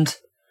play, and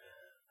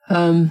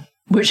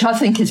which I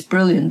think is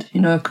brilliant.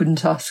 I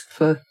couldn't ask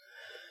for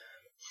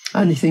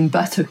anything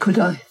better, could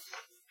I?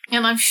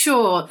 And I'm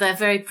sure they're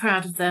very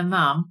proud of their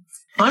mum.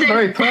 I'm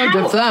very proud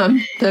of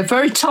them. They're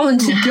very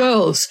talented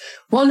girls.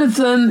 One of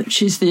them,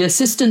 she's the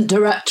assistant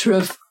director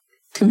of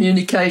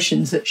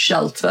communications at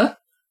Shelter.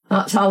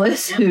 That's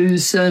Alice,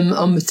 who's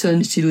on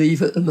maternity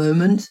leave at the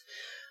moment.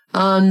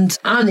 And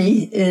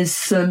Annie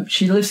is,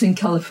 she lives in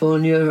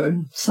California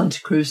and Santa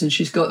Cruz, and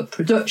she's got a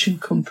production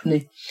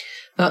company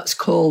that's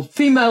called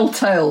Female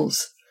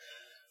Tales.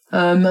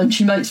 And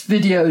she makes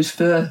videos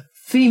for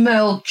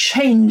female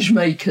change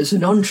makers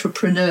and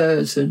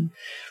entrepreneurs and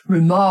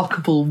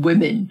remarkable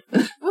women.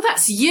 Well,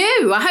 that's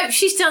you. I hope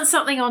she's done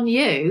something on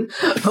you.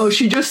 Oh,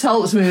 she just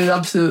helps me with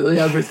absolutely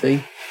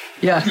everything.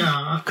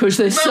 Yeah, because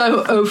they're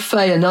so au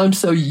fait and I'm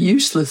so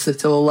useless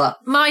at all that.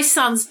 My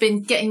son's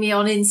been getting me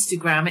on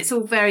Instagram. It's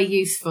all very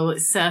useful.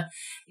 It's,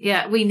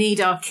 we need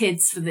our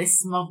kids for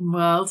this modern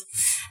world.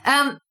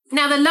 Now,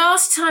 the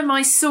last time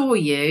I saw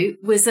you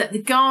was at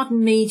the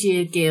Garden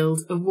Media Guild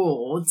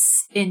Awards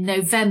in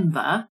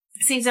November.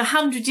 It seems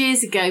 100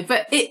 years ago,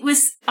 but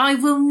I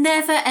will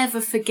never,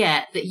 ever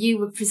forget that you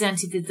were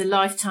presented with the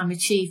Lifetime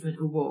Achievement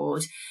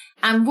Award.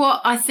 And what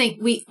I think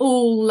we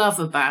all love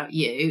about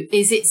you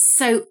is it's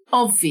so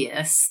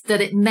obvious that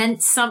it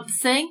meant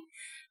something.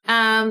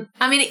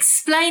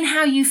 Explain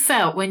how you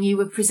felt when you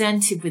were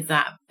presented with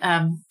that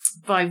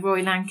by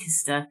Roy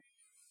Lancaster.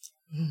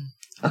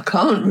 I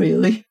can't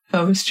really.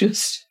 I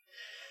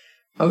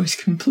was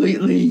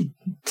completely,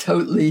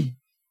 totally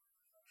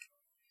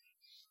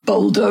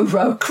bowled over.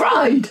 I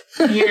cried.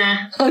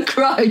 Yeah. I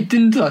cried,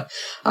 didn't I?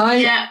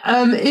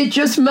 It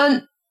just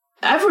meant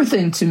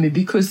everything to me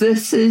because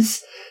this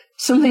is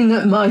something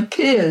that my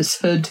peers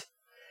had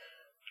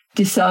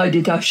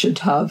decided I should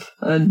have.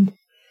 And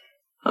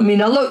I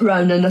looked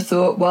round and I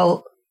thought,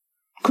 well,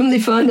 couldn't they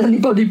find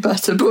anybody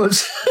better?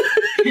 But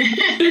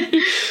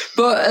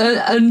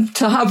and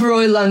to have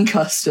Roy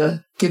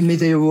Lancaster give me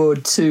the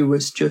award too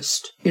was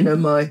just,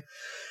 my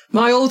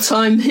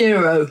all-time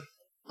hero.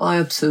 I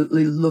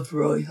absolutely love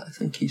Roy. I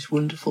think he's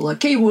wonderful. I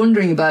keep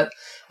wondering about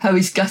how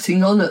he's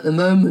getting on at the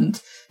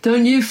moment.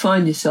 Don't you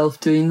find yourself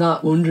doing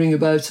that, wondering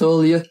about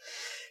all your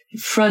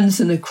friends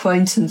and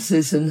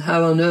acquaintances and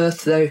how on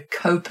earth they're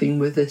coping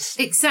with this?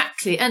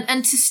 Exactly. And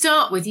to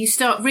start with, you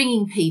start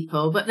ringing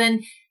people, but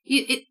then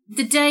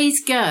the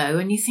days go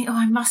and you think,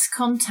 I must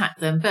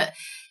contact them. But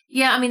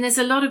yeah, there's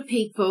a lot of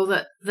people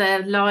that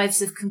their lives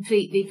have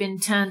completely been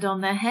turned on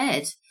their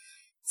head.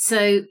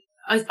 So,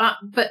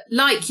 but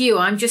like you,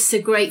 I'm just so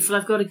grateful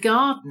I've got a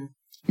garden.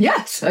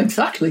 Yes,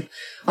 exactly.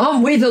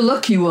 Aren't we the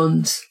lucky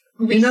ones?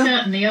 We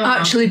certainly are.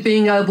 Actually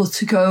being able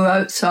to go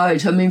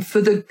outside. I'm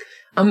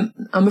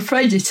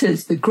afraid it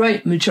is the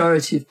great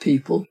majority of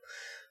people.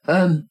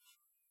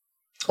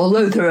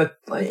 Although there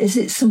are, is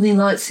it something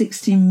like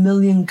 16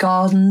 million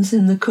gardens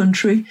in the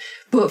country?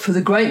 But for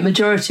the great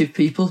majority of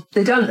people,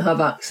 they don't have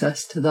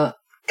access to that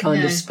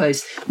kind of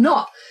space.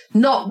 Not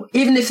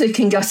even if they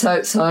can get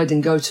outside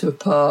and go to a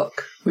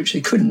park, which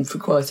they couldn't for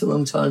quite a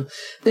long time.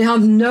 They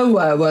have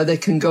nowhere where they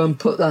can go and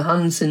put their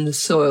hands in the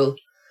soil,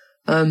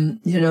 and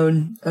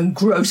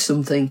grow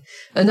something.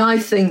 And I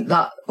think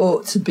that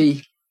ought to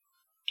be.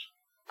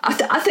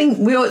 I think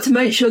we ought to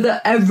make sure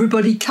that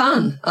everybody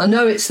can. I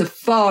know it's a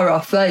far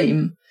off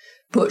aim,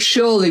 but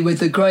surely with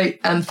the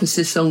great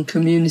emphasis on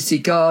community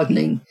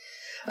gardening,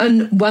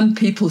 and when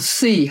people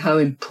see how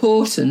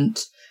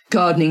important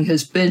gardening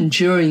has been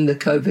during the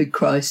COVID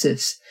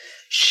crisis,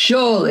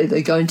 surely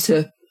they're going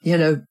to,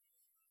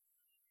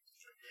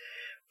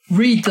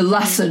 read the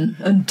lesson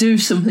and do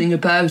something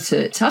about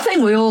it. I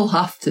think we all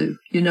have to,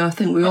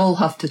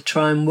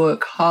 try and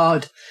work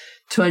hard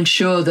to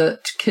ensure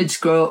that kids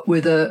grow up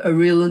with a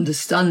real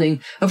understanding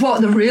of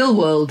what the real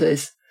world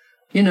is.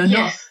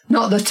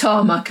 Not the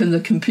tarmac and the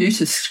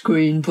computer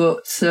screen,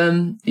 but,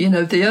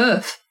 the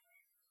earth.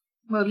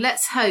 Well,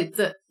 let's hope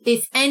that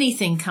if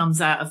anything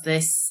comes out of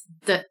this,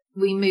 that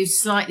we move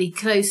slightly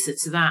closer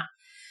to that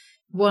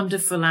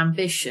wonderful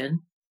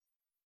ambition.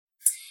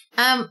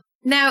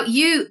 Now,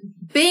 you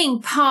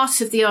being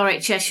part of the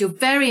RHS, you're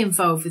very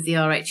involved with the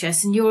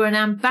RHS and you're an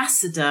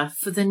ambassador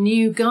for the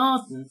new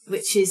garden,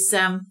 which is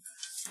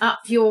up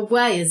your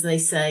way, as they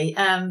say,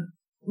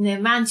 near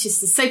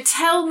Manchester. So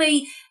tell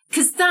me,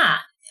 because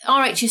that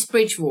RHS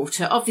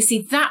Bridgewater,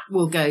 obviously that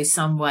will go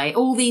some way.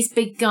 All these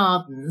big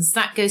gardens,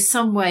 that goes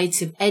some way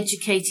to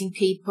educating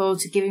people,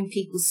 to giving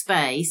people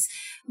space.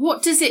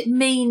 What does it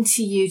mean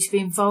to you to be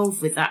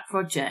involved with that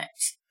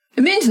project?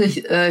 It means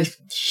a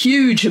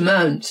huge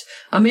amount.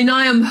 I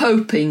am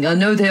hoping, I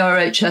know the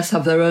RHS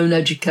have their own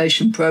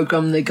education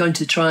programme. They're going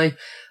to try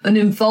and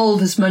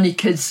involve as many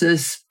kids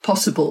as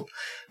possible.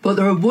 But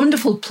there are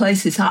wonderful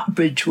places at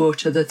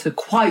Bridgewater that are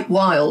quite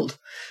wild.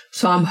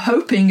 So I'm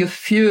hoping a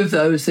few of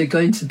those are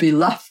going to be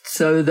left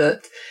so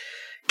that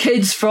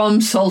kids from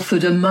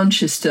Salford and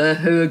Manchester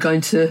who are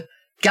going to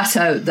get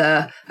out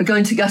there are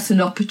going to get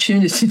an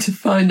opportunity to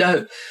find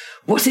out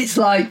what it's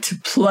like to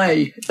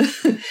play.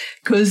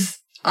 Because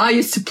I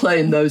used to play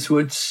in those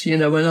woods,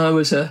 when I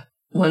was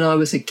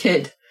a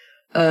kid.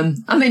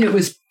 It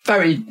was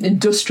very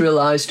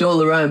industrialised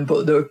all around,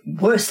 but the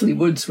Worsley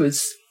Woods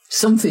was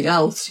something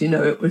else,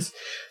 it was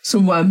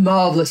somewhere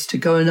marvellous to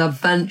go and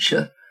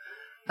adventure.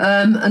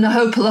 And I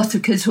hope a lot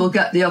of kids will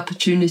get the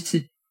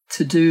opportunity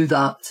to do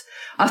that.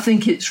 I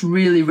think it's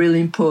really, really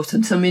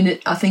important. I mean,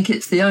 I think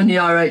it's the only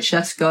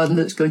RHS garden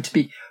that's going to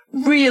be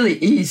really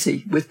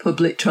easy with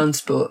public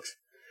transport.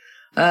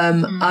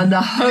 And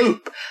I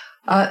hope,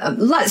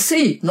 let's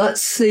see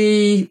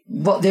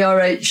what the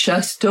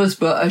RHS does,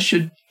 but I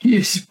should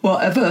use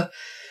whatever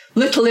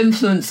little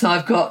influence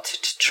I've got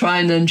to try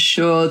and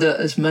ensure that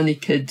as many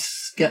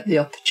kids get the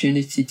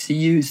opportunity to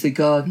use the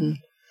garden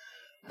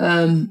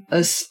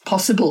as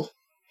possible.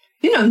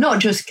 You know, not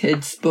just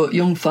kids, but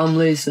young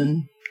families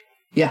and,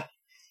 yeah.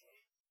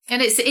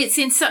 And it's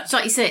in such,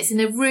 like you say, it's in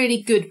a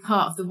really good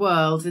part of the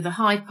world with a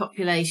high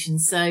population.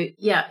 So,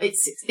 yeah,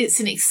 it's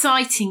an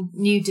exciting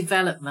new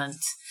development.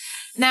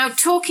 Now,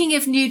 talking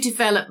of new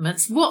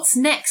developments, what's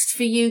next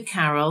for you,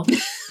 Carol?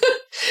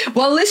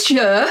 Well, this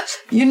year,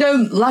 you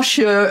know, last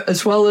year,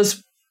 as well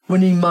as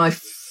winning my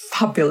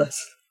fabulous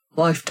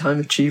Lifetime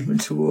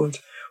Achievement Award,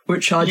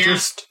 which I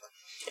just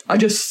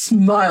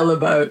smile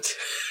about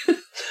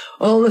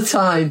all the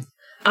time.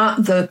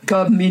 At the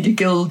Garden Media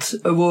Guild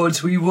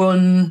Awards, we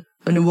won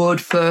an award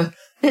for,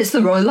 it's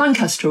the Roy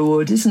Lancaster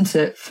Award, isn't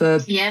it? For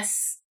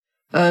yes.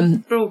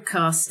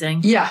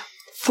 Broadcasting. Yeah,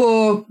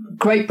 for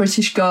Great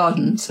British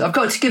Gardens. I've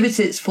got to give it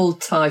its full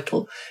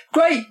title.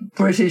 Great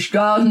British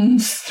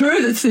Gardens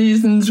Through the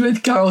Seasons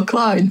with Carol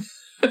Klein.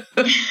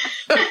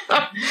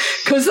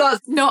 Because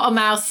that's not a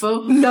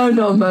mouthful. No,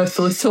 not a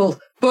mouthful at all.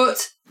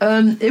 But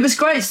it was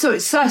great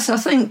success. I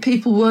think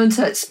people weren't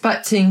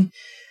expecting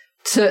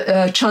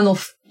to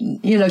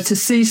to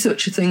see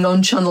such a thing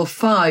on Channel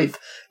 5.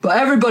 But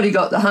everybody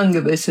got the hang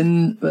of it,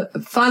 and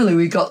finally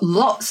we got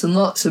lots and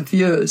lots of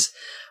viewers.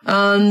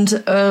 And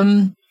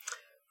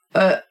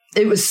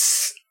it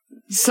was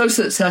so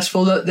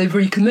successful that they've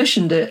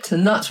recommissioned it,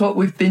 and that's what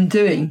we've been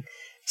doing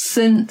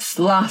since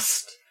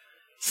last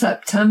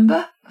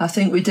September. I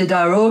think we did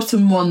our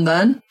autumn one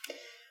then,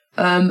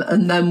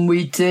 and then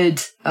we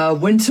did our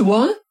winter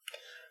one,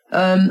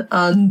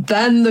 and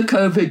then the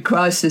COVID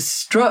crisis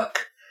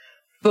struck.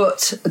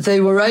 But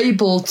they were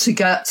able to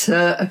get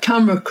a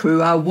camera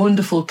crew, our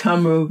wonderful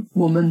camera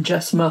woman,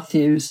 Jess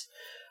Matthews,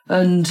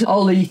 and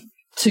Ollie,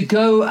 to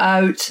go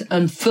out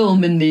and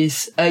film in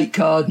these 8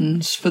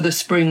 gardens for the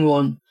spring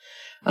one.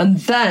 And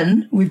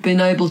then we've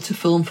been able to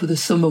film for the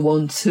summer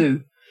one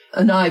too.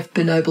 And I've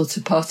been able to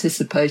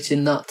participate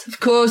in that, of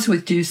course,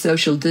 with due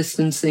social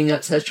distancing,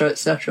 etc.,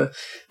 etc.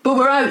 But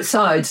we're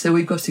outside, so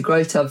we've got a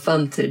great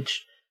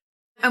advantage.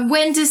 And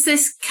when does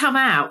this come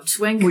out?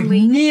 When can We've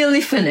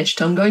nearly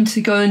finished. I'm going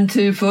to go and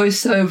do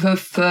voiceover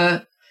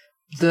for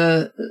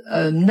the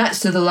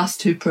next of the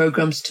last 2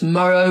 programmes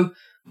tomorrow.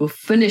 We'll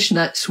finish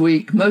next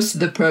week. Most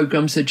of the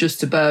programmes are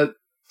just about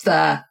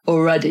there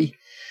already.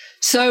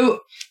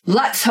 So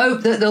let's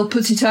hope that they'll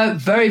put it out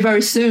very,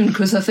 very soon,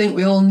 because I think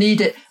we all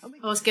need it.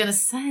 I was going to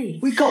say.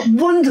 We've got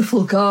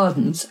wonderful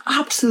gardens,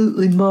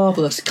 absolutely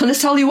marvellous. Can I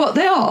tell you what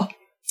they are?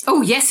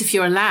 Oh, yes, if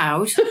you're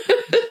allowed.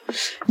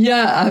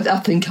 Yeah, I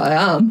think I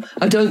am.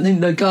 I don't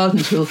think the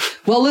gardens will.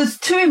 Well, there's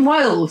 2 in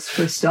Wales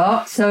for a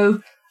start. So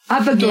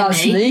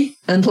Aberglasney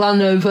and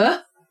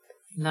Llanover.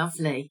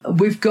 Lovely.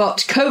 We've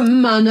got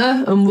Coton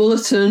Manor and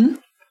Woolerton.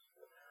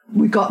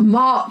 We've got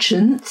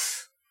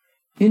Marchants.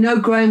 You know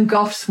Graham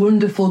Goff's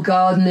wonderful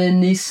garden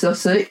in East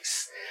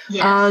Sussex.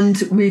 Yes.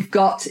 And we've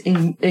got,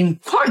 in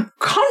quite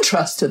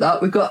contrast to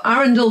that, we've got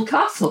Arundel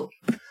Castle.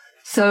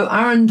 So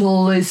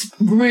Arundel is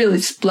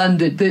really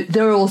splendid.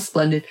 They're all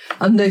splendid.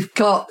 And we've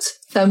got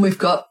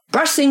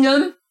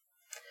Bressingham,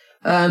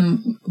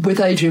 with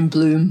Adrian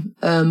Bloom.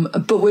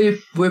 But we're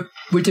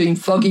doing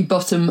Foggy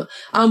Bottom,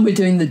 and we're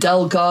doing the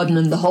Dell Garden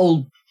and the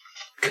whole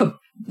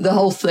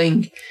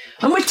thing.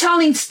 And we're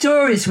telling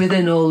stories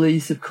within all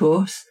these, of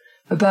course,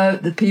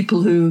 about the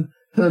people who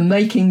are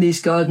making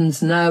these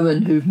gardens now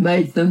and who've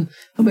made them.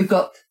 And we've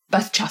got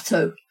Beth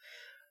Chatto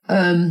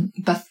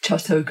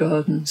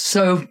Gardens.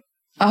 So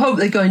I hope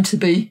they're going to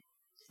be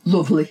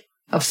lovely.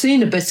 I've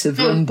seen a bit of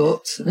them,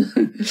 but...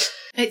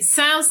 It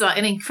sounds like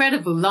an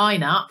incredible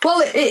lineup.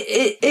 Well,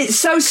 it's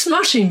so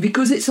smashing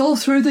because it's all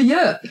through the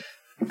year.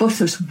 But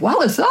as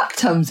well as that,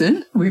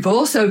 Tamsin, we've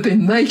also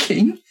been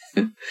making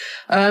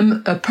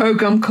a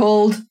programme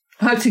called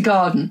How to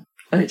Garden.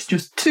 And it's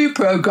just 2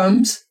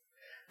 programmes,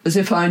 as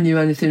if I knew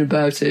anything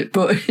about it.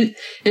 But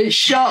it's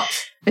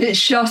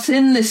shot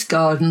in this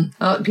garden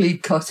at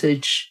Glebe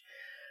Cottage.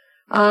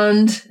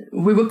 And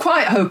we were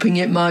quite hoping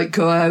it might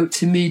go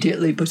out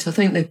immediately, but I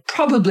think they're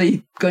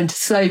probably going to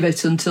save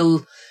it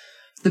until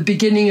the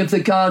beginning of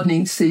the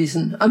gardening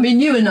season. I mean,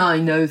 you and I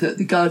know that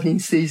the gardening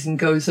season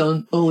goes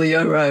on all the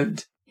year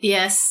round.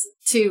 Yes,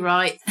 too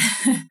right.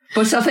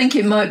 But I think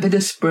it might be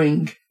the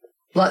spring.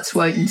 Let's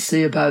wait and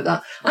see about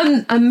that.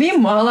 And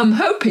meanwhile, I'm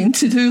hoping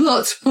to do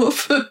lots more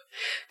for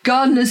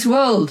Gardener's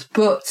World.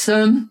 But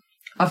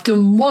I've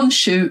done 1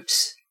 shoot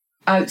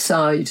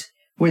outside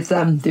with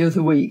them the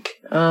other week,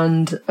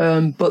 and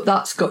but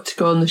that's got to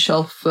go on the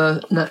shelf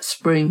for next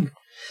spring.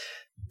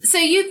 So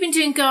you've been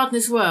doing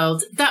Gardener's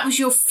World. That was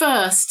your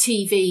first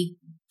TV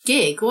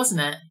gig,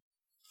 wasn't it?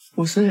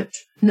 Was it?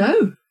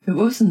 No, it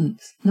wasn't.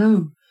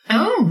 No.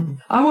 Oh.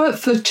 I worked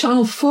for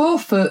Channel 4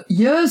 for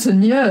years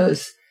and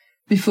years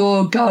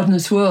before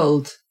Gardener's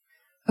World,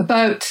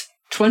 about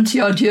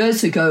 20-odd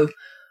years ago.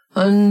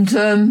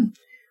 And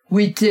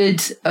we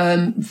did,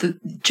 do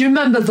you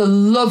remember the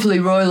lovely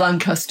Roy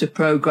Lancaster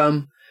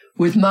programme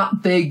with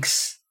Matt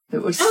Biggs?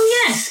 It was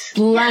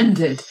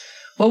splendid. Yeah.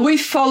 Well, we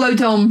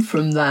followed on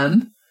from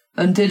them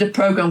and did a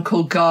programme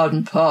called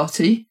Garden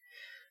Party.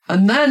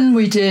 And then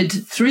we did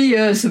 3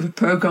 years of a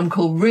programme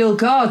called Real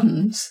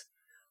Gardens,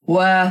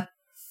 where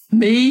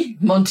me,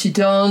 Monty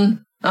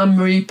Don,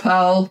 Anne-Marie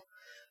Powell,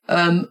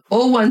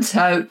 all went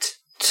out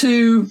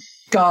to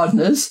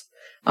gardeners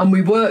and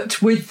we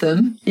worked with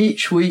them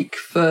each week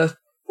for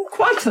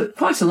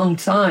quite a long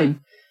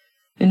time.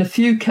 In a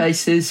few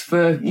cases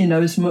for,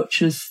 as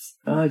much as,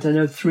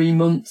 3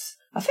 months.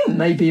 I think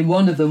maybe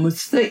one of them was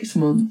 6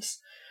 months.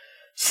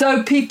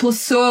 So people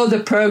saw the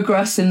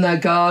progress in their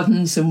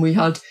gardens and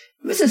it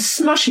was a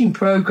smashing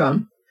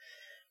programme.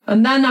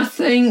 And then I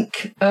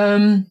think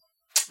I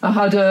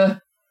had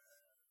a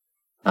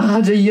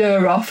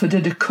year off. I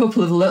did a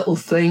couple of little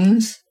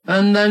things.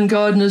 And then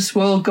Gardener's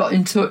World got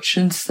in touch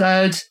and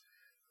said,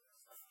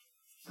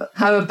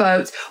 how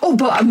about... Oh,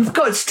 but I've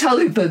got to tell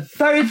you the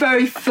very,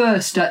 very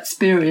first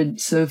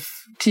experience of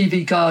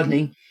TV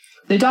gardening.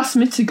 They'd asked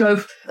me to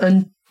go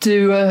and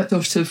do a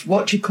sort of,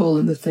 what do you call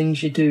them, the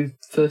things you do,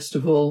 first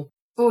of all?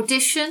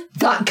 Audition?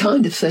 That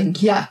kind of thing,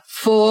 yeah.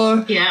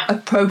 For a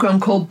programme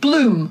called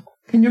Bloom.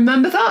 Can you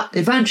remember that?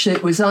 Eventually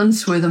it was Anne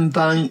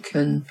Swithenbank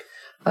and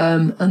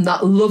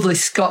that lovely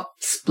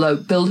Scots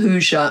bloke, Bill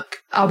Hujak.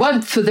 I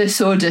went for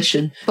this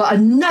audition, but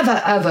I'd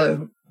never,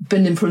 ever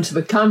been in front of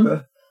a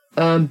camera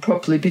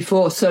properly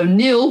before. So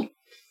Neil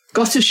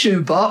got a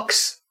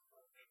shoebox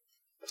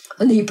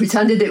and he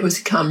pretended it was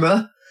a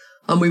camera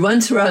and we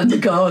went around the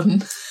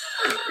garden.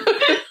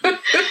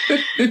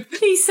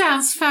 He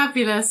sounds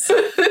fabulous.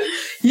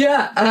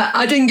 Yeah,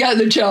 I didn't get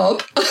the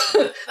job.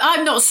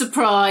 I'm not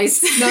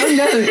surprised. No,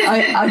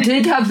 I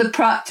did have the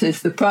practice.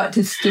 The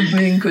practice stood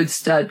me in good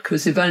stead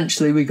because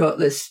eventually we got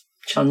this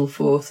Channel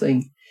 4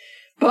 thing.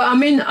 But I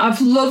mean,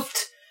 I've loved,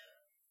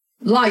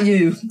 like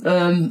you,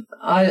 I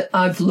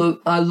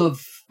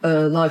love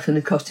Life in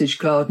a Cottage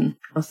Garden.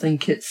 I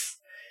think it's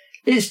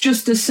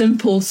just a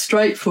simple,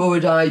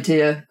 straightforward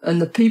idea, and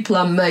the people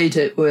I made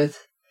it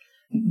with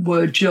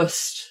were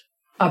just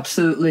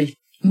absolutely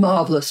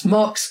marvellous.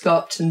 Mark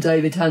Scott and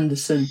David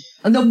Henderson.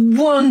 And the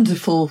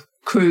wonderful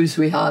crews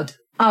we had.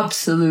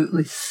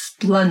 Absolutely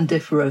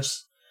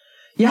splendiferous.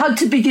 You had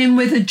to begin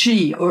with a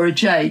G or a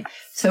J.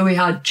 So we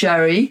had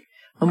Jerry,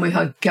 and we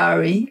had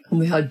Gary, and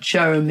we had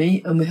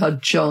Jeremy, and we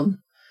had John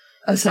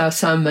as our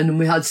soundman, and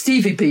we had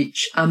Stevie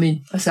Beach,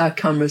 as our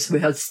cameras. We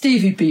had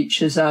Stevie Beach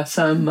as our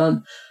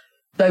soundman.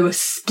 They were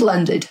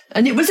splendid.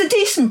 And it was a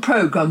decent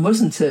programme,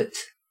 wasn't it?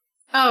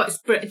 Oh, it's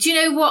brilliant. Do you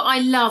know what I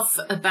love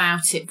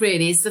about it,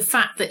 really, is the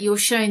fact that you're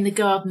showing the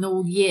garden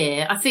all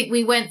year. I think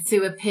we went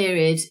through a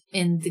period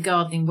in the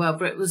gardening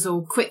world where it was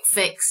all quick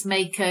fix,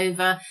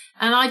 makeover.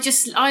 And I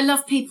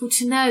love people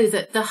to know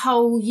that the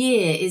whole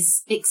year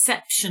is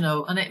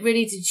exceptional. And it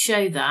really did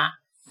show that.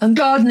 And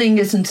gardening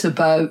isn't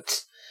about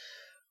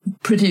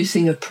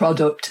producing a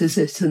product, is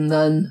it? And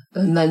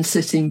then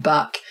sitting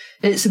back.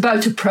 It's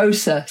about a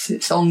process.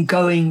 It's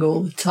ongoing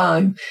all the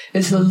time.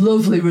 It's a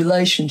lovely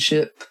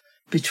relationship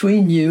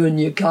between you and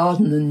your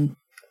garden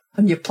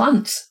and your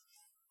plants.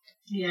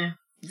 Yeah.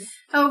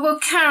 Oh, well,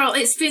 Carol,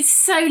 it's been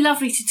so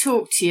lovely to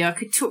talk to you. I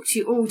could talk to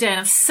you all day, and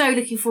I'm so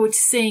looking forward to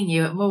seeing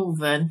you at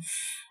Malvern.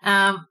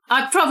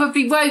 I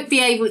probably won't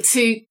be able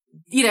to,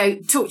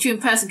 talk to you in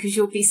person because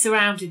you'll be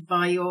surrounded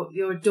by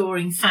your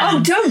adoring fans.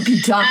 Oh, don't be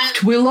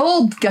daft. We'll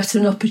all get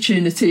an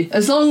opportunity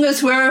as long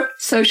as we're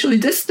socially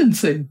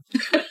distancing.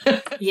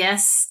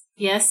 Yes,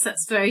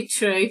 that's very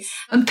true.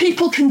 And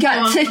people can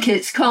get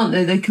tickets, can't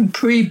they? They can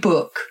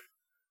pre-book.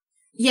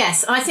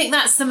 Yes, I think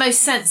that's the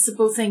most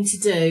sensible thing to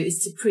do, is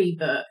to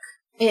pre-book.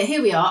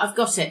 Here we are, I've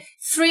got it.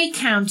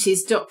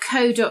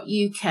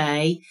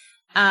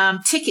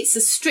 3counties.co.uk. Tickets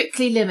are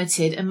strictly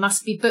limited and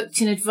must be booked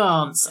in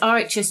advance.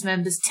 RHS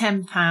members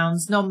 £10,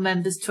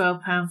 non-members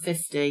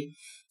 £12.50.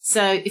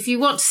 So if you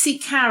want to see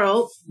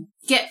Carol,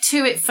 get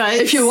to it, folks.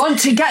 If you want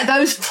to get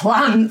those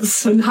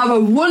plants and have a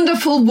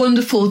wonderful,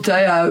 wonderful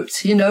day out,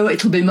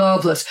 it'll be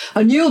marvellous.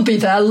 And you'll be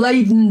there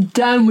laden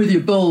down with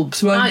your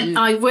bulbs, won't you?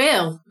 I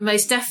will,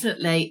 most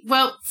definitely.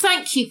 Well,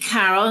 thank you,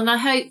 Carol. And I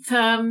hope,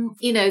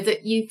 that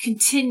you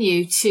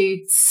continue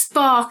to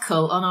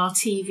sparkle on our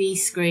TV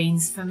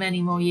screens for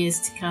many more years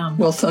to come.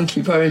 Well, thank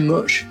you very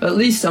much. At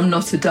least I'm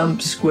not a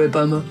damp squib,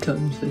 am I,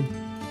 Tansy?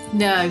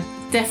 No,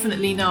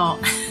 definitely not.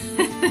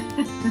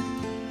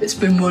 It's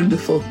been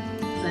wonderful.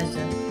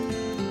 Pleasure.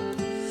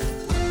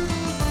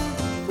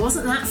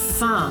 Wasn't that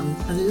fun?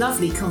 A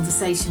lovely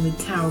conversation with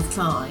Carol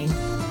Klein.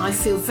 I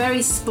feel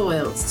very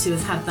spoilt to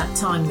have had that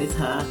time with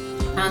her,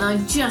 and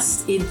I'm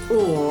just in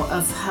awe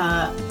of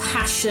her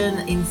passion,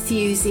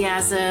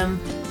 enthusiasm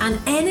and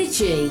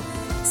energy.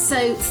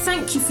 So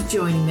thank you for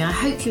joining me. I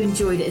hope you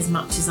enjoyed it as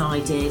much as I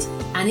did.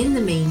 And in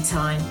the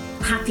meantime,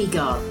 happy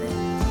gardening.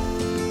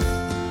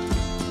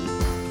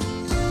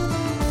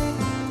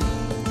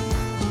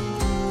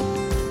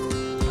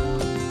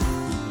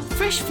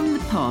 Fresh from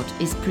the Pod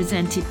is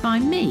presented by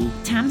me,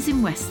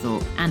 Tamsin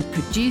Westhorpe, and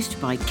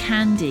produced by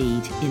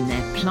Candide in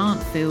their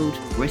plant-filled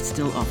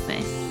Bristol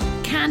office.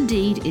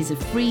 Candide is a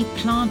free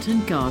plant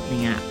and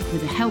gardening app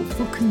with a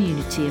helpful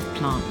community of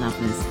plant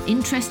lovers,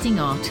 interesting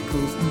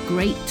articles and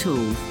great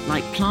tools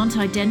like plant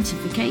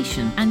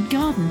identification and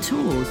garden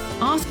tours.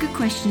 Ask a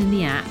question in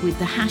the app with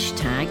the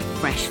hashtag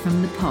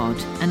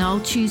 #FreshFromThePod and I'll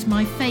choose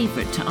my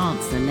favourite to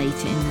answer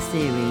later in the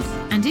series.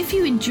 And if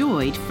you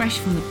enjoyed Fresh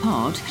from the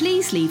Pod,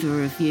 please leave a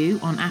review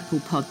on Apple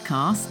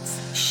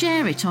Podcasts,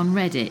 share it on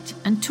Reddit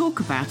and talk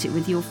about it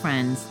with your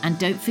friends. And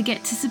don't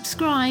forget to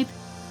subscribe.